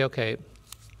stop and say, okay,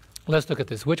 let's look at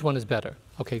this. Which one is better?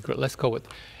 Okay, great, let's go with.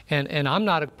 And I'm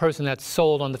not a person that's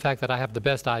sold on the fact that I have the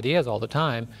best ideas all the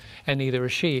time, and neither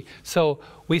is she. So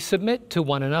we submit to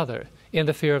one another in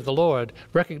the fear of the Lord,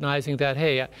 recognizing that,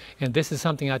 hey, and this is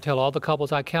something I tell all the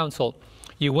couples I counsel,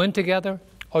 you win together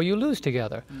or you lose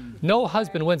together. No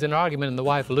husband wins an argument and the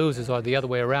wife loses, or the other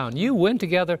way around. You win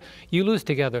together, you lose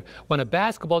together. When a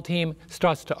basketball team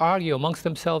starts to argue amongst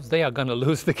themselves, they are going to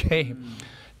lose the game.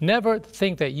 Never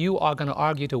think that you are going to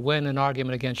argue to win an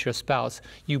argument against your spouse.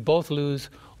 You both lose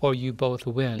or you both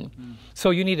win.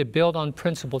 So you need to build on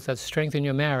principles that strengthen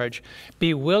your marriage.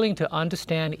 Be willing to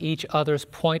understand each other's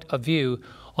point of view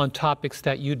on topics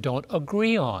that you don't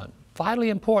agree on. Vitally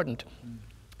important.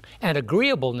 And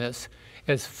agreeableness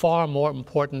is far more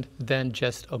important than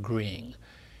just agreeing.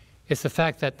 It's the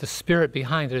fact that the spirit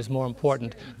behind it is more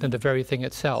important than the very thing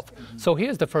itself. So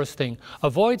here's the first thing.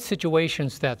 Avoid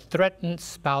situations that threaten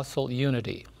spousal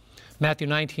unity. Matthew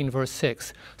 19, verse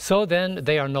 6. So then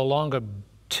they are no longer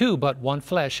two, but one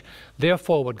flesh.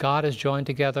 Therefore, what God has joined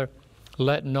together,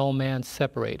 let no man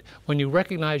separate. When you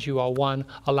recognize you are one,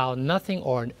 allow nothing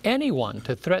or anyone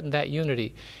to threaten that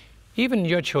unity. Even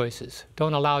your choices.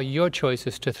 Don't allow your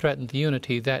choices to threaten the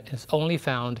unity that is only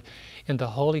found in the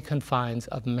holy confines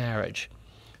of marriage.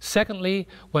 Secondly,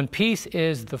 when peace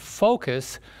is the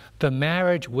focus, the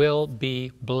marriage will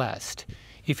be blessed.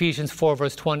 Ephesians 4,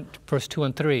 verse 2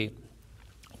 and 3.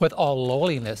 With all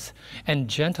lowliness and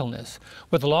gentleness,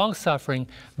 with long-suffering,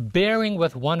 bearing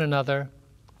with one another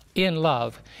in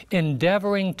love,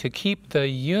 endeavoring to keep the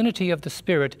unity of the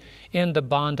Spirit in the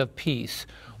bond of peace.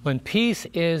 When peace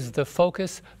is the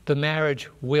focus, the marriage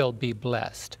will be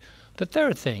blessed. The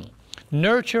third thing,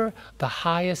 nurture the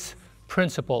highest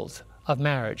principles of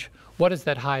marriage. What is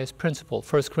that highest principle?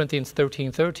 1 Corinthians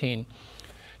 13:13.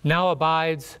 Now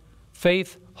abides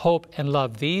faith, hope, and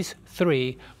love. These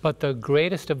three, but the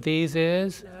greatest of these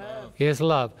is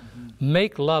love.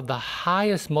 Make love the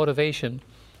highest motivation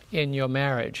in your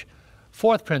marriage.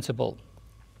 Fourth principle,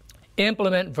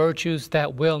 implement virtues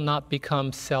that will not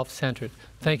become self-centered.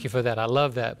 Thank you for that. I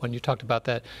love that when you talked about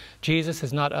that. Jesus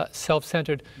is not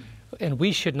self-centered, and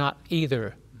we should not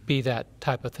either be that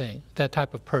type of thing, that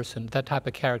type of person, that type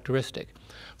of characteristic.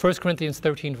 1 Corinthians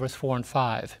 13, verse 4 and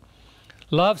 5.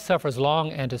 Love suffers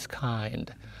long and is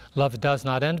kind. Love does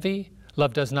not envy.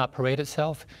 Love does not parade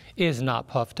itself, is not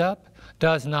puffed up,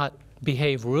 does not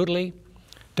behave rudely,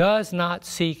 does not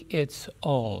seek its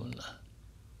own,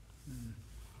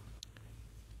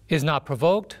 is not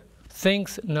provoked,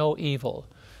 thinks no evil.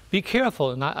 Be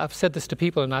careful, and I've said this to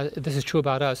people, and this is true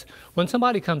about us. When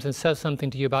somebody comes and says something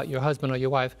to you about your husband or your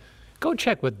wife, go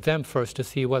check with them first to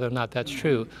see whether or not that's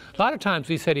true. A lot of times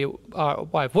we say to our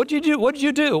wife, what did you do? What did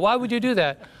you do? Why would you do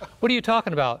that? What are you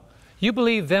talking about? You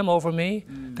believe them over me?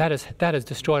 That has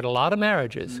destroyed a lot of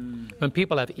marriages. When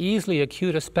people have easily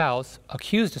accused a spouse,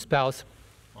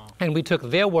 and we took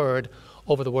their word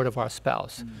over the word of our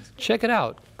spouse. Check it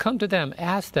out. Come to them.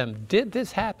 Ask them, did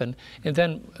this happen? And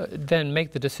then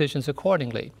make the decisions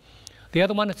accordingly. The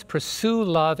other one is pursue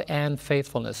love and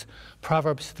faithfulness.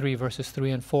 Proverbs 3, verses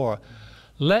 3 and 4.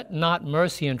 Let not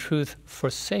mercy and truth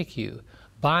forsake you.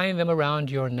 Bind them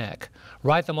around your neck.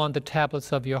 Write them on the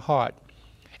tablets of your heart.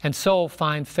 And so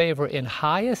find favor in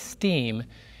high esteem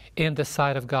in the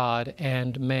sight of God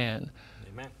and man.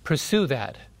 Amen. Pursue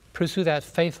that. Pursue that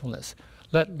faithfulness.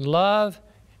 Let love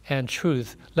and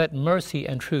truth, let mercy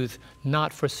and truth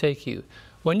not forsake you.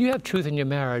 When you have truth in your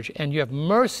marriage and you have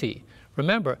mercy,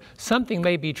 remember, something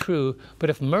may be true, but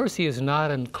if mercy is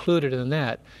not included in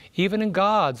that, even in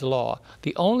God's law,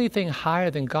 the only thing higher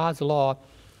than God's law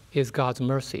is God's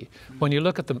mercy. When you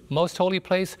look at the most holy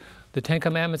place, the Ten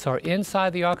Commandments are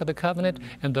inside the Ark of the Covenant,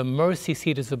 and the mercy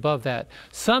seat is above that.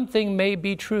 Something may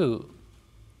be true,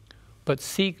 but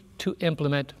seek to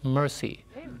implement mercy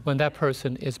when that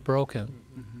person is broken.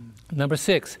 Number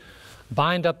 6,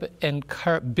 build up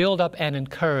and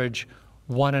encourage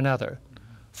one another.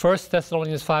 1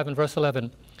 Thessalonians 5 and verse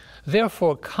 11.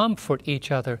 Therefore comfort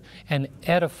each other and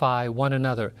edify one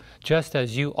another, just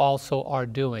as you also are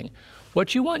doing.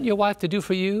 What you want your wife to do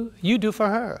for you, you do for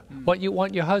her. What you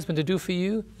want your husband to do for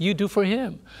you, you do for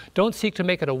him. Don't seek to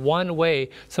make it a one-way.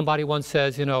 Somebody once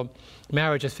says, you know,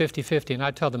 marriage is 50-50. And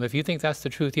I tell them, if you think that's the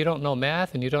truth, you don't know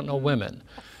math and you don't know women.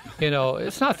 You know,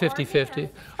 it's not 50-50.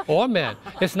 Or men.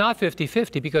 It's not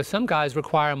 50-50 because some guys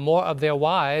require more of their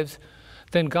wives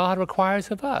than God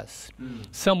requires of us.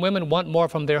 Some women want more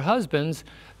from their husbands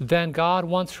than God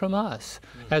wants from us.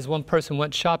 As one person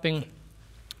went shopping,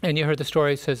 and you heard the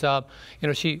story, says, you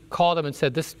know, she called him and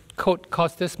said, this coat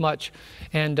costs this much.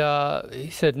 And he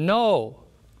said, no,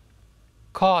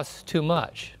 costs too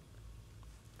much.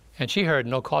 And she heard,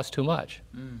 no, costs too much.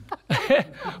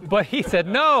 But he said,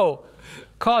 no,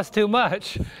 costs too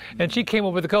much. And she came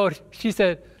over with the coat. She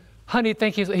said, honey,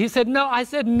 thank you. He said, no. I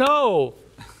said, no,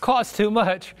 costs too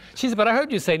much. She said, but I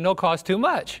heard you say no, costs too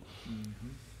much.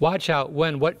 Watch out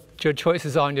when what your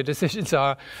choices are and your decisions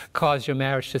are cause your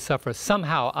marriage to suffer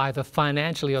somehow, either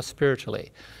financially or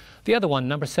spiritually. The other one,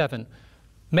 number 7,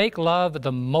 make love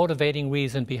the motivating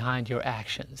reason behind your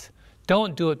actions.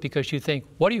 Don't do it because you think,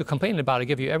 what are you complaining about? I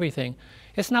give you everything.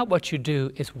 It's not what you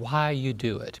do, it's why you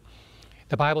do it.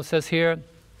 The Bible says here,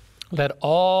 let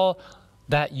all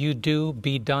that you do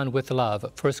be done with love.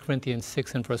 1 Corinthians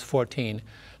 6 and verse 14.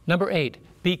 Number 8,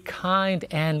 be kind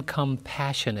and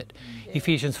compassionate.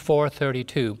 Ephesians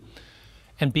 4:32.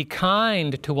 And be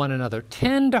kind to one another,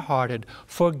 tender-hearted,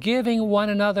 forgiving one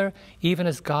another, even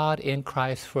as God in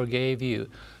Christ forgave you.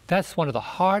 That's one of the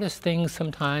hardest things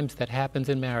sometimes that happens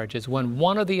in marriages. When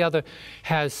one or the other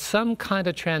has some kind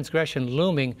of transgression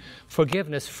looming,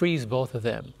 forgiveness frees both of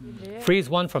them. Frees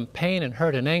one from pain and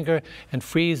hurt and anger, and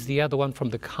frees the other one from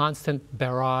the constant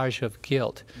barrage of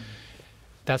guilt.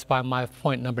 That's why my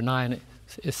point number 9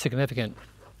 is significant.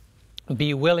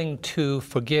 be willing to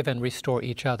forgive and restore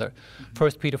each other.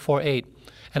 1 Peter 4:8,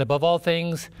 and above all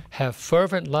things, have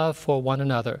fervent love for one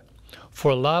another,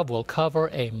 for love will cover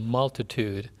a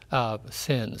multitude of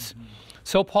sins.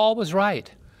 So Paul was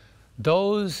right.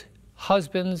 Those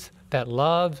husbands that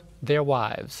love their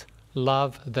wives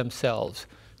love themselves.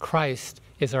 Christ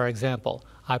is our example.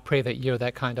 I pray that you're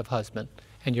that kind of husband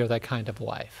and you're that kind of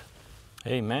wife.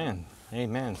 Amen.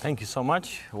 Amen. Thank you so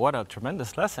much. What a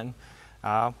tremendous lesson.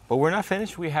 But we're not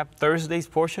finished. We have Thursday's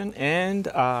portion, and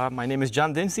my name is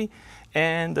John Dinsey,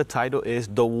 and the title is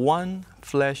The One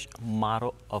Flesh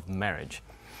Model of Marriage.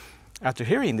 After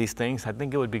hearing these things, I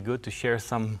think it would be good to share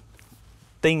some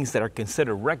things that are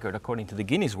considered record according to the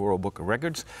Guinness World Book of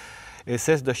Records. It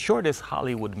says the shortest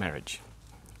Hollywood marriage.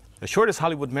 The shortest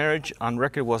Hollywood marriage on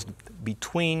record was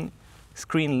between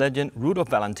screen legend Rudolph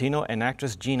Valentino and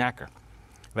actress Jean Acker.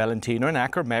 Valentino and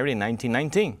Acker married in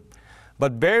 1919.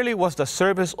 But barely was the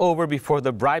service over before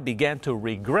the bride began to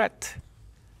regret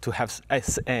to have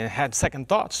had second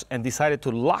thoughts and decided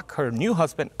to lock her new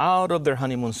husband out of their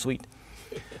honeymoon suite.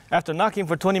 After knocking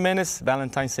for 20 minutes,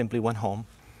 Valentine simply went home.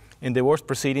 In divorce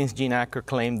proceedings, Jean Acker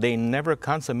claimed they never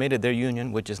consummated their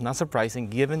union, which is not surprising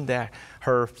given that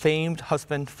her famed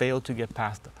husband failed to get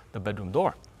past the bedroom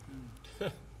door.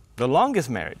 The longest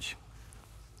marriage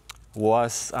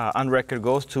was on record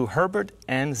goes to Herbert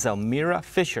and Zelmira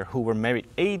Fisher, who were married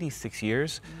 86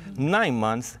 years, 9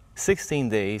 months, 16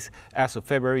 days as of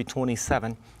February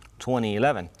 27,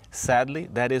 2011. Sadly,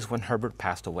 that is when Herbert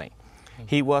passed away.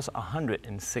 He was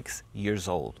 106 years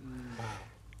old.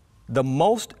 The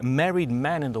most married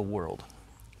man in the world,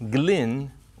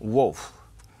 Glenn Wolfe,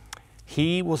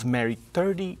 he was married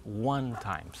 31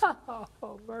 times.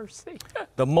 Oh, mercy.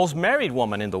 The most married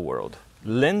woman in the world,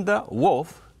 Linda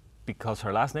Wolfe, because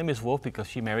her last name is Wolfe, because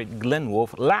she married Glenn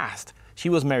Wolfe last. She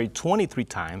was married 23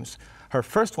 times. Her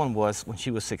first one was when she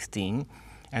was 16,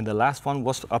 and the last one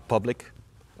was a public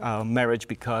marriage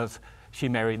because she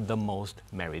married the most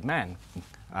married man,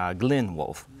 Glenn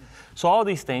Wolfe. So all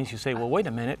these things, you say, well, wait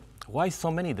a minute, why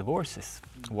so many divorces?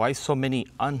 Why so many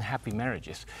unhappy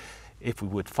marriages? If we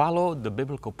would follow the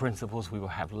biblical principles, we will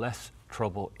have less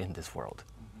trouble in this world.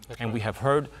 And we have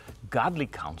heard godly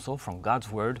counsel from God's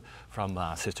Word from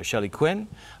Sister Shelley Quinn,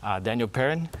 Daniel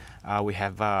Perrin. We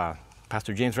have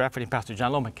Pastor James Rafferty and Pastor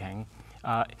John Lomacang.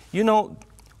 You know,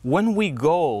 when we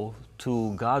go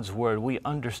to God's Word, we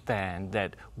understand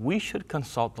that we should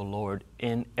consult the Lord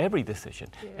in every decision,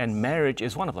 and marriage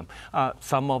is one of them.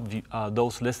 Some of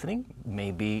those listening may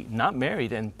be not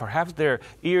married, and perhaps their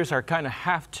ears are kind of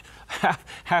half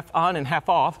on and half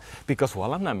off because,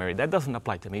 well, I'm not married. That doesn't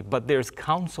apply to me, but there's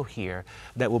counsel here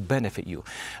that will benefit you.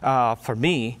 For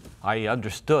me, I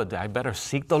understood I better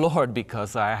seek the Lord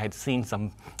because I had seen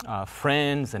some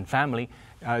friends and family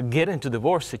get into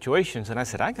divorce situations, and I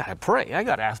said, I gotta pray. I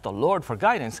gotta ask the Lord for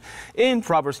guidance. In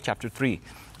Proverbs chapter 3,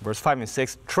 verse 5 and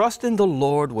 6, trust in the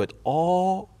Lord with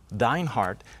all thine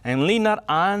heart, and lean not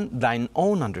on thine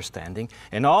own understanding.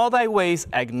 In all thy ways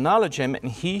acknowledge him,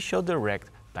 and he shall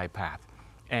direct thy path.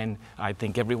 And I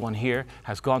think everyone here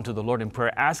has gone to the Lord in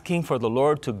prayer, asking for the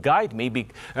Lord to guide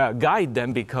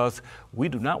them, because we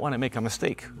do not want to make a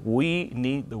mistake. We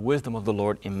need the wisdom of the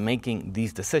Lord in making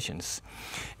these decisions.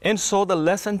 And so the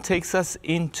lesson takes us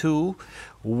into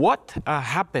what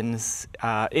happens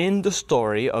in the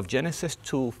story of Genesis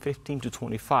 2:15 to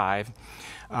 25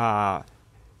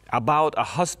 about a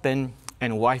husband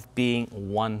and wife being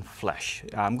one flesh.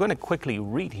 I'm going to quickly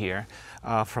read here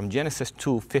from Genesis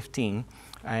 2:15.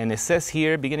 And it says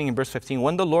here, beginning in verse 15,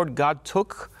 when the Lord God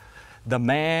took the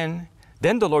man,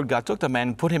 then the Lord God took the man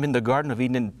and put him in the Garden of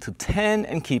Eden to tend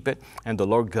and keep it. And the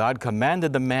Lord God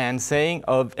commanded the man, saying,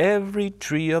 of every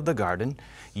tree of the garden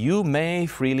you may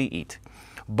freely eat.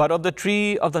 But of the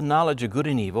tree of the knowledge of good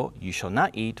and evil you shall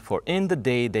not eat, for in the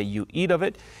day that you eat of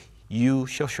it, you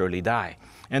shall surely die.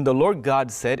 And the Lord God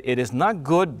said, it is not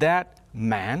good that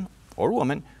man or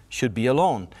woman should be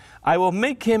alone. I will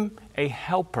make him a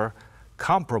helper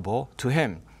comparable to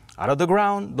him. Out of the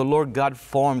ground the Lord God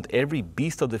formed every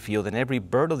beast of the field and every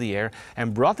bird of the air,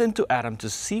 and brought them to Adam to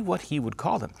see what he would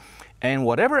call them. And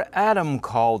whatever Adam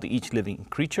called each living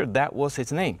creature, that was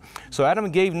its name. So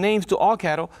Adam gave names to all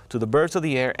cattle, to the birds of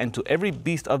the air, and to every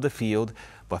beast of the field.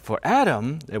 But for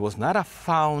Adam there was not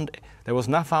found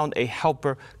a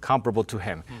helper comparable to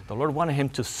him. The Lord wanted him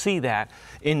to see that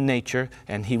in nature,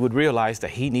 and he would realize that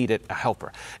he needed a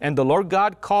helper. And the Lord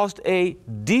God caused a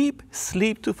deep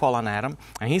sleep to fall on Adam,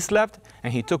 and he slept,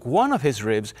 and he took one of his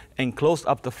ribs and closed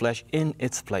up the flesh in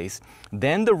its place.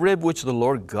 Then the rib which the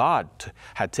Lord God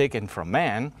had taken from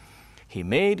man, he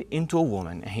made into a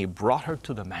woman, and he brought her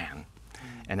to the man.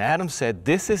 And Adam said,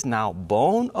 this is now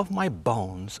bone of my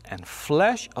bones and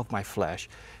flesh of my flesh.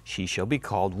 She shall be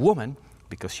called woman,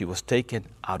 because she was taken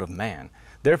out of man.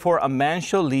 Therefore a man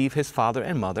shall leave his father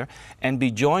and mother and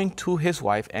be joined to his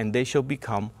wife, and they shall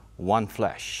become one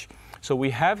flesh. So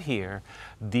we have here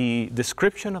the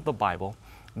description of the Bible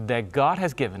that God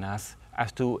has given us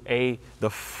as to the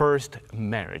first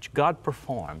marriage. God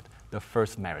performed the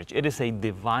first marriage. It is a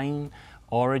divine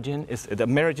origin. The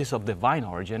marriage is of divine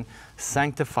origin,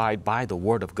 sanctified by the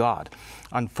Word of God.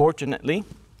 Unfortunately,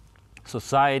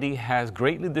 society has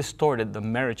greatly distorted the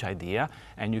marriage idea,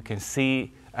 and you can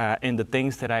see in the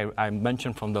things that I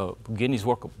mentioned from the Guinness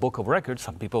Book of Records.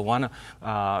 Some people want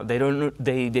to,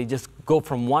 they just go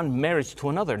from one marriage to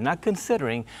another, not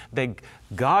considering that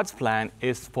God's plan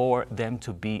is for them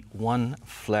to be one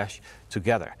flesh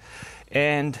together.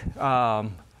 And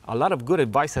a lot of good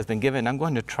advice has been given. I'm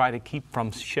going to try to keep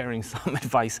from sharing some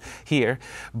advice here,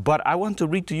 but I want to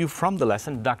read to you from the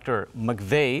lesson. Dr.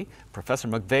 McVeigh, Professor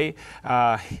McVeigh,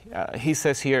 he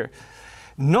says here,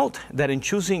 note that in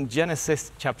choosing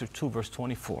Genesis chapter 2, verse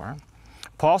 24,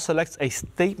 Paul selects a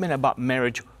statement about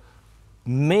marriage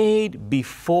made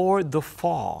before the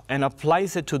fall and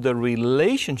applies it to the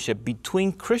relationship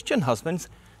between Christian husbands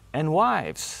and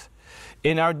wives.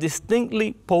 In our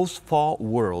distinctly post-fall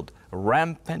world,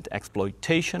 rampant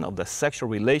exploitation of the sexual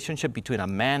relationship between a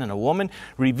man and a woman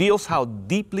reveals how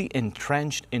deeply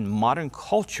entrenched in modern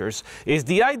cultures is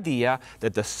the idea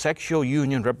that the sexual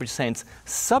union represents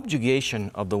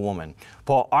subjugation of the woman.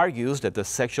 Paul argues that the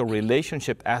sexual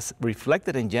relationship as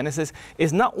reflected in Genesis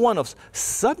is not one of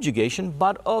subjugation,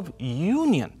 but of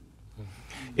union.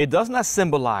 It does not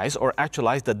symbolize or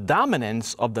actualize the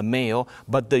dominance of the male,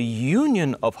 but the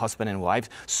union of husband and wife,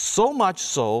 so much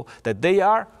so that they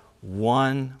are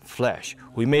one flesh.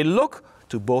 We may look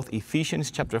to both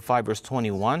Ephesians chapter 5 verse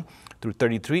 21 through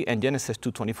 33 and Genesis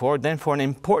 2:24 then for an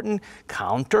important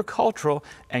countercultural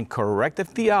and corrective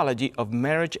theology of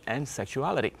marriage and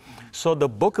sexuality. So the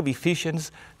book of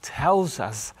Ephesians tells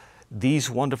us these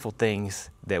wonderful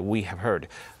things that we have heard.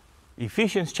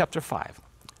 Ephesians chapter 5,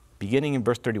 beginning in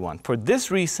verse 31. For this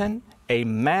reason, a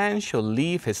man shall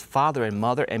leave his father and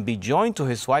mother and be joined to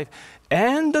his wife,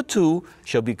 and the two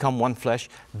shall become one flesh.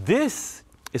 This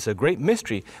is a great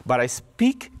mystery, but I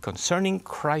speak concerning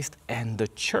Christ and the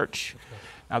church.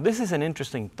 Now, this is an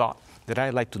interesting thought that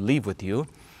I'd like to leave with you.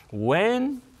 Where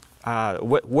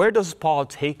does Paul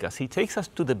take us? He takes us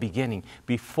to the beginning,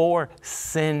 before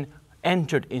sin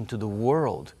entered into the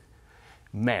world.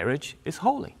 Marriage is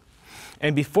holy.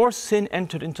 And before sin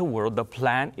entered into the world, the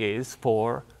plan is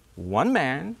for one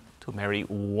man to marry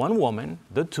one woman,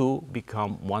 the two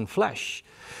become one flesh.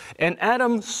 And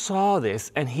Adam saw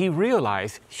this and he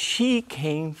realized, she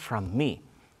came from me.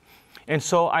 And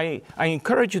so I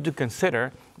encourage you to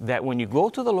consider that when you go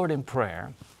to the Lord in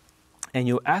prayer and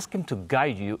you ask Him to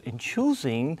guide you in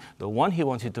choosing the one He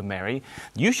wants you to marry,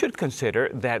 you should consider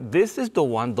that this is the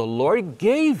one the Lord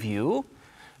gave you,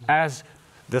 as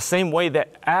the same way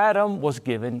that Adam was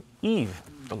given Eve.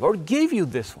 The Lord gave you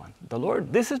this one.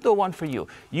 This is the one for you.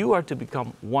 You are to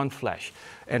become one flesh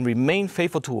and remain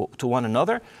faithful to one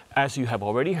another, as you have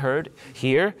already heard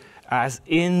here, as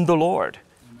in the Lord.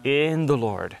 In the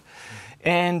Lord.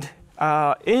 And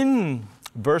in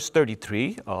verse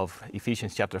 33 of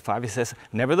Ephesians chapter 5, it says,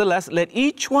 nevertheless, let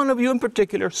each one of you in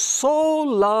particular so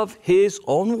love his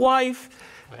own wife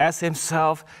as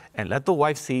himself, and let the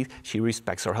wife see she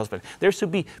respects her husband. There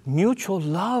should be mutual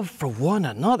love for one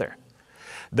another.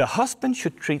 The husband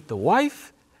should treat the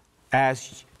wife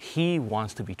as he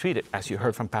wants to be treated, as you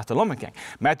heard from Pastor Lomagang.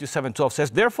 Matthew 7:12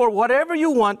 says, therefore, whatever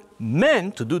you want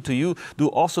men to do to you, do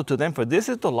also to them, for this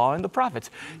is the law and the prophets.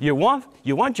 You want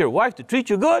your wife to treat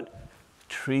you good?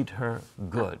 Treat her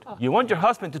good. You want your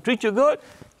husband to treat you good?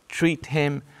 Treat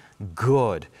him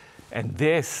good. And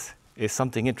this is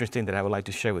something interesting that I would like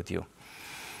to share with you.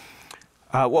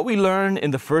 What we learn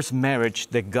in the first marriage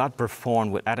that God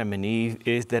performed with Adam and Eve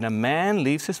is that a man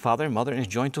leaves his father and mother and is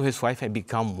joined to his wife and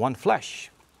become one flesh.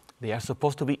 They are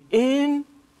supposed to be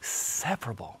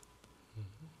inseparable.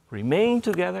 Remain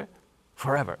together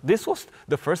forever.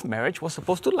 The first marriage was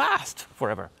supposed to last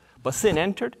forever. But sin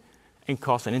entered and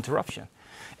caused an interruption.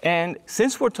 And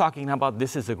since we're talking about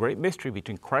this is a great mystery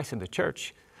between Christ and the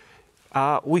church,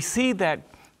 we see that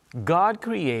God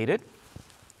created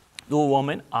the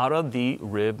woman out of the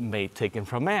rib made taken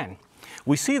from man.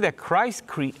 We see that Christ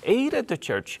created the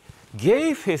church,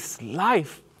 gave his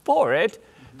life for it.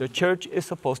 The church is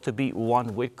supposed to be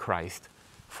one with Christ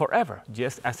forever,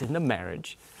 just as in the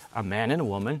marriage, a man and a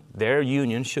woman, their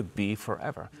union should be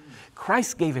forever.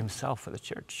 Christ gave himself for the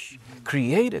church,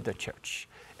 created the church,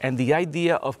 And the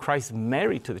idea of Christ's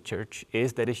marriage to the church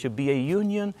is that it should be a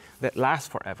union that lasts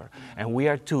forever. And we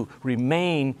are to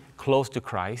remain close to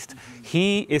Christ.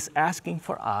 He is asking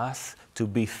for us to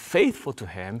be faithful to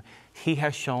Him. He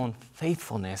has shown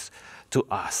faithfulness to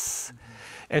us.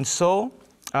 And so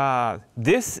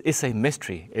this is a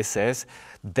mystery. It says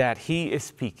that He is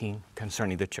speaking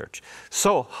concerning the church.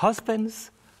 So husbands,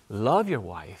 love your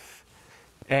wife.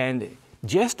 And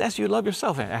just as you love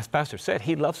yourself, and as Pastor said,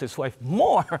 he loves his wife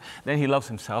more than he loves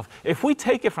himself. If we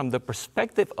take it from the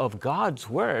perspective of God's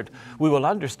word, we will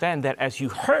understand that as you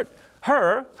hurt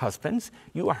her, husbands,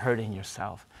 you are hurting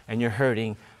yourself, and you're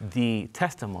hurting the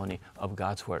testimony of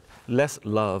God's word. Let's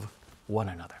love one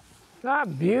another. Ah,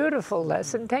 beautiful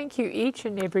lesson. Thank you, each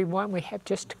and every one. We have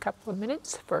just a couple of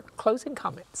minutes for closing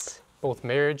comments. Both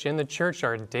marriage and the church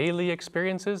are daily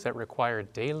experiences that require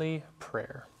daily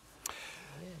prayer.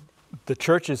 The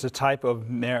church is a type of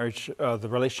marriage, the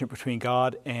relationship between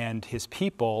God and His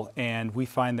people, and we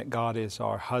find that God is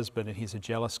our husband and He's a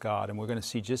jealous God, and we're going to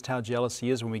see just how jealous He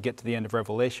is when we get to the end of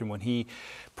Revelation, when He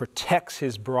protects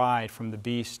His bride from the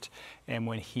beast and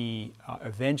when He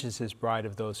avenges His bride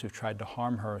of those who've tried to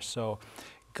harm her. So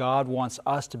God wants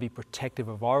us to be protective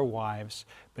of our wives,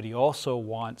 but He also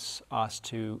wants us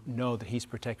to know that He's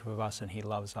protective of us and He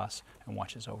loves us and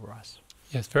watches over us.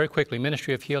 Yes, very quickly,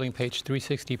 Ministry of Healing, page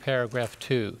 360, paragraph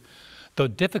 2. Though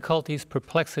difficulties,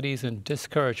 perplexities, and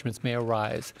discouragements may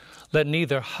arise, let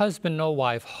neither husband nor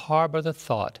wife harbor the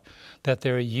thought that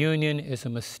their union is a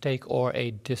mistake or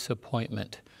a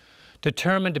disappointment.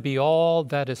 Determined to be all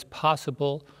that is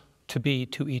possible to be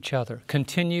to each other.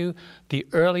 Continue the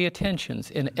early attentions.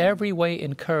 In every way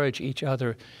encourage each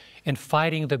other in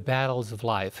fighting the battles of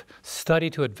life. Study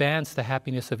to advance the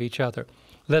happiness of each other.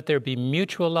 Let there be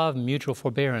mutual love, mutual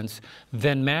forbearance.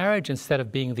 Then marriage, instead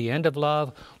of being the end of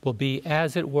love, will be,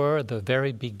 as it were, the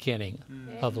very beginning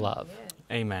of love.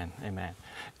 Amen, amen.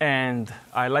 And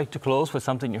I like to close with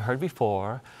something you heard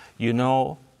before. You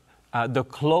know, the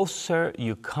closer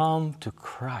you come to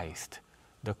Christ,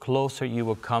 the closer you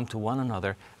will come to one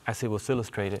another, as it was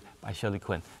illustrated by Shelley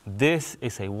Quinn. This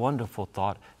is a wonderful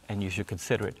thought, and you should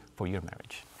consider it for your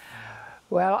marriage.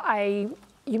 Well,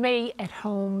 you may at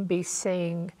home be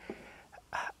saying,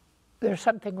 there's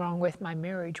something wrong with my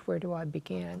marriage. Where do I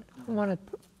begin? I want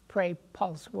to pray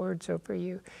Paul's words over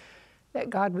you,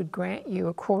 that God would grant you,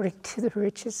 according to the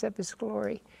riches of His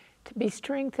glory, to be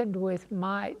strengthened with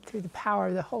might through the power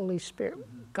of the Holy Spirit.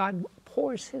 God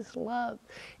pours His love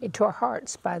into our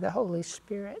hearts by the Holy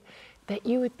Spirit, that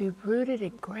you would be rooted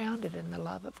and grounded in the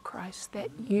love of Christ, that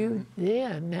you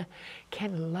then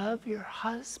can love your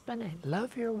husband and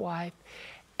love your wife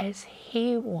as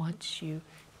He wants you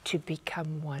to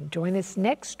become one. Join us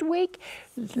next week,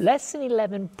 Lesson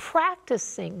 11,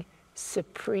 Practicing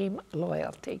Supreme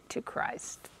Loyalty to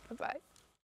Christ. Bye-bye.